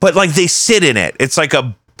 But like they sit in it. It's like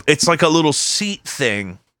a little seat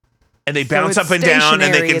thing, and they bounce it's up and down, and they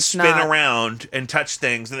stationary, can it's spin not- around and touch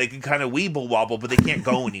things, and they can kind of weeble wobble, but they can't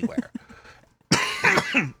go anywhere.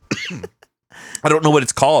 I don't know what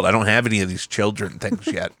it's called. I don't have any of these children things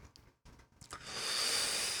yet.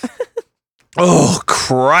 Oh,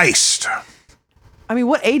 Christ. I mean,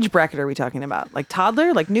 what age bracket are we talking about? Like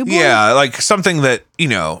toddler? Like newborn? Yeah, like something that,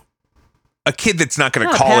 a kid that's not going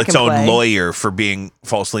to Not a call pack its and own play. lawyer for being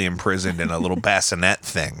falsely imprisoned in a little bassinet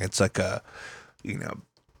thing. It's like a,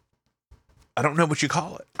 I don't know what you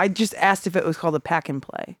call it. I just asked if it was called a pack and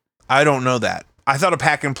play. I don't know that. I thought a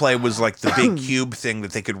pack and play was like the big cube thing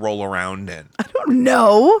that they could roll around in. I don't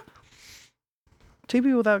know. Two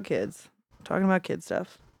people without kids. Talking about kid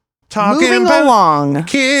stuff. Talking Moving about along.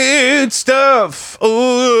 kid stuff.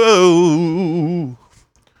 Oh.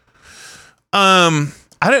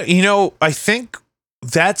 I think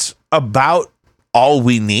that's about all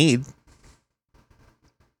we need.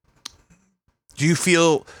 Do you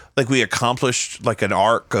feel like we accomplished like an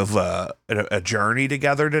arc of a journey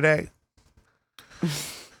together today?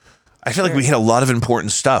 I feel like we hit a lot of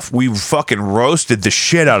important stuff. We fucking roasted the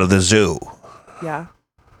shit out of the zoo. Yeah.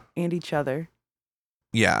 And each other.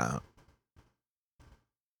 Yeah.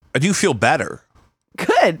 I do feel better.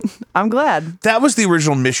 Good. I'm glad. That was the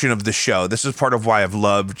original mission of the show. This is part of why I've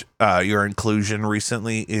loved your inclusion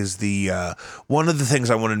recently. Is the one of the things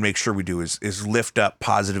I wanted to make sure we do is lift up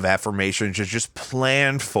positive affirmations. Just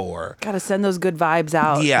plan for. Gotta send those good vibes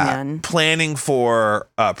out. Yeah, man. planning for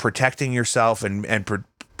protecting yourself and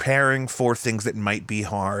preparing for things that might be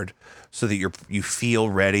hard, so that you feel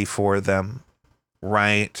ready for them.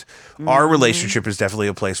 Right. Our relationship is definitely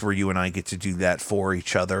a place where you and I get to do that for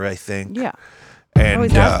each other, I think. Yeah. And,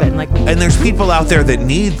 Always has been. and there's people out there that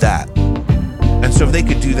need that. And so if they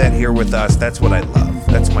could do that here with us, that's what I love.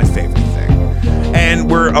 That's my favorite thing.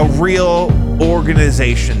 And we're a real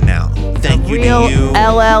organization now. Thank you to you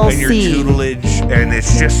LLC. and your tutelage. And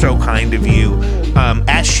it's just so kind of you.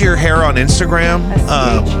 At Sheer Hair on Instagram.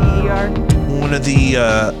 SCHER. One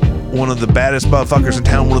of the baddest motherfuckers in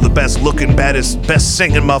town. One of the best looking, best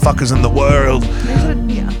singing motherfuckers in the world.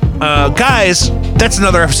 Guys, that's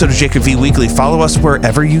another episode of Jacob V Weekly. Follow us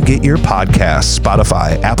wherever you get your podcasts.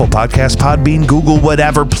 Spotify, Apple Podcasts, Podbean, Google,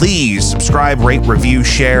 whatever. Please subscribe, rate, review,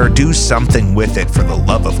 share. Do something with it for the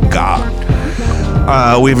love of God.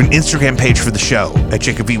 We have an Instagram page for the show at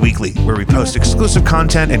Jacob V Weekly, where we post exclusive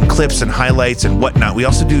content and clips and highlights and whatnot. We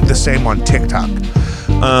also do the same on TikTok.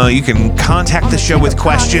 You can contact the show with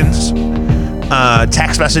questions.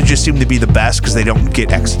 Text messages seem to be the best because they don't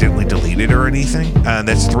get accidentally deleted or anything.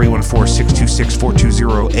 That's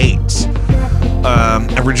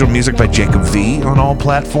 314-626-4208. Original music by Jacob V on all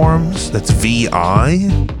platforms. That's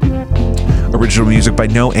VI. Original music by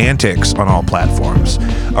No Antics on all platforms.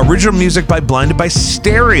 Original music by Blinded by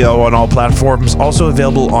Stereo on all platforms. Also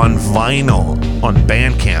available on vinyl on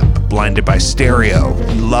Bandcamp. Blinded by Stereo.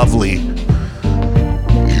 Lovely.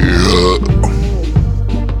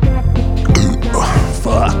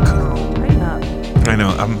 Fuck. I know,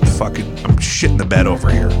 I'm shitting the bed over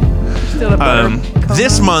here.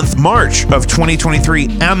 This month, March of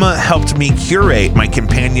 2023, Emma helped me curate my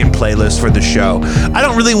companion playlist for the show. I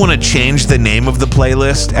don't really want to change the name of the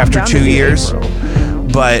playlist after 2 years,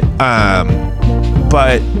 but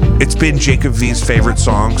it's been Jacob V's favorite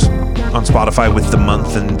songs on Spotify with the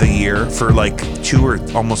month and the year for like 2 or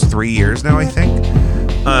almost 3 years now, I think.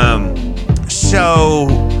 So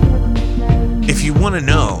if you want to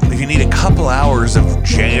know, if you need a couple hours of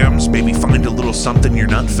jams, maybe find a little something you're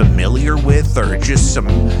not familiar with, or just some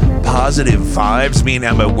positive vibes, me and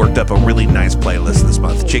Emma worked up a really nice playlist this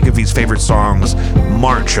month. Jacob V's favorite songs,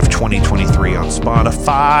 March of 2023 on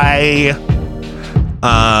Spotify.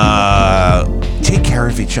 Take care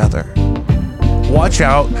of each other. Watch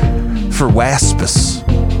out for wasps.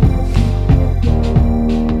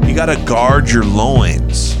 You gotta guard your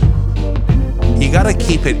loins. You gotta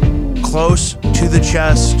keep it close to the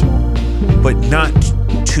chest, but not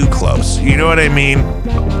too close. You know what I mean?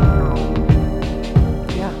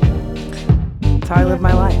 Yeah. That's how I live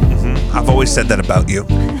my life. I've always said that about you.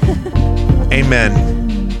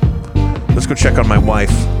 Amen. Let's go check on my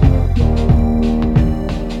wife.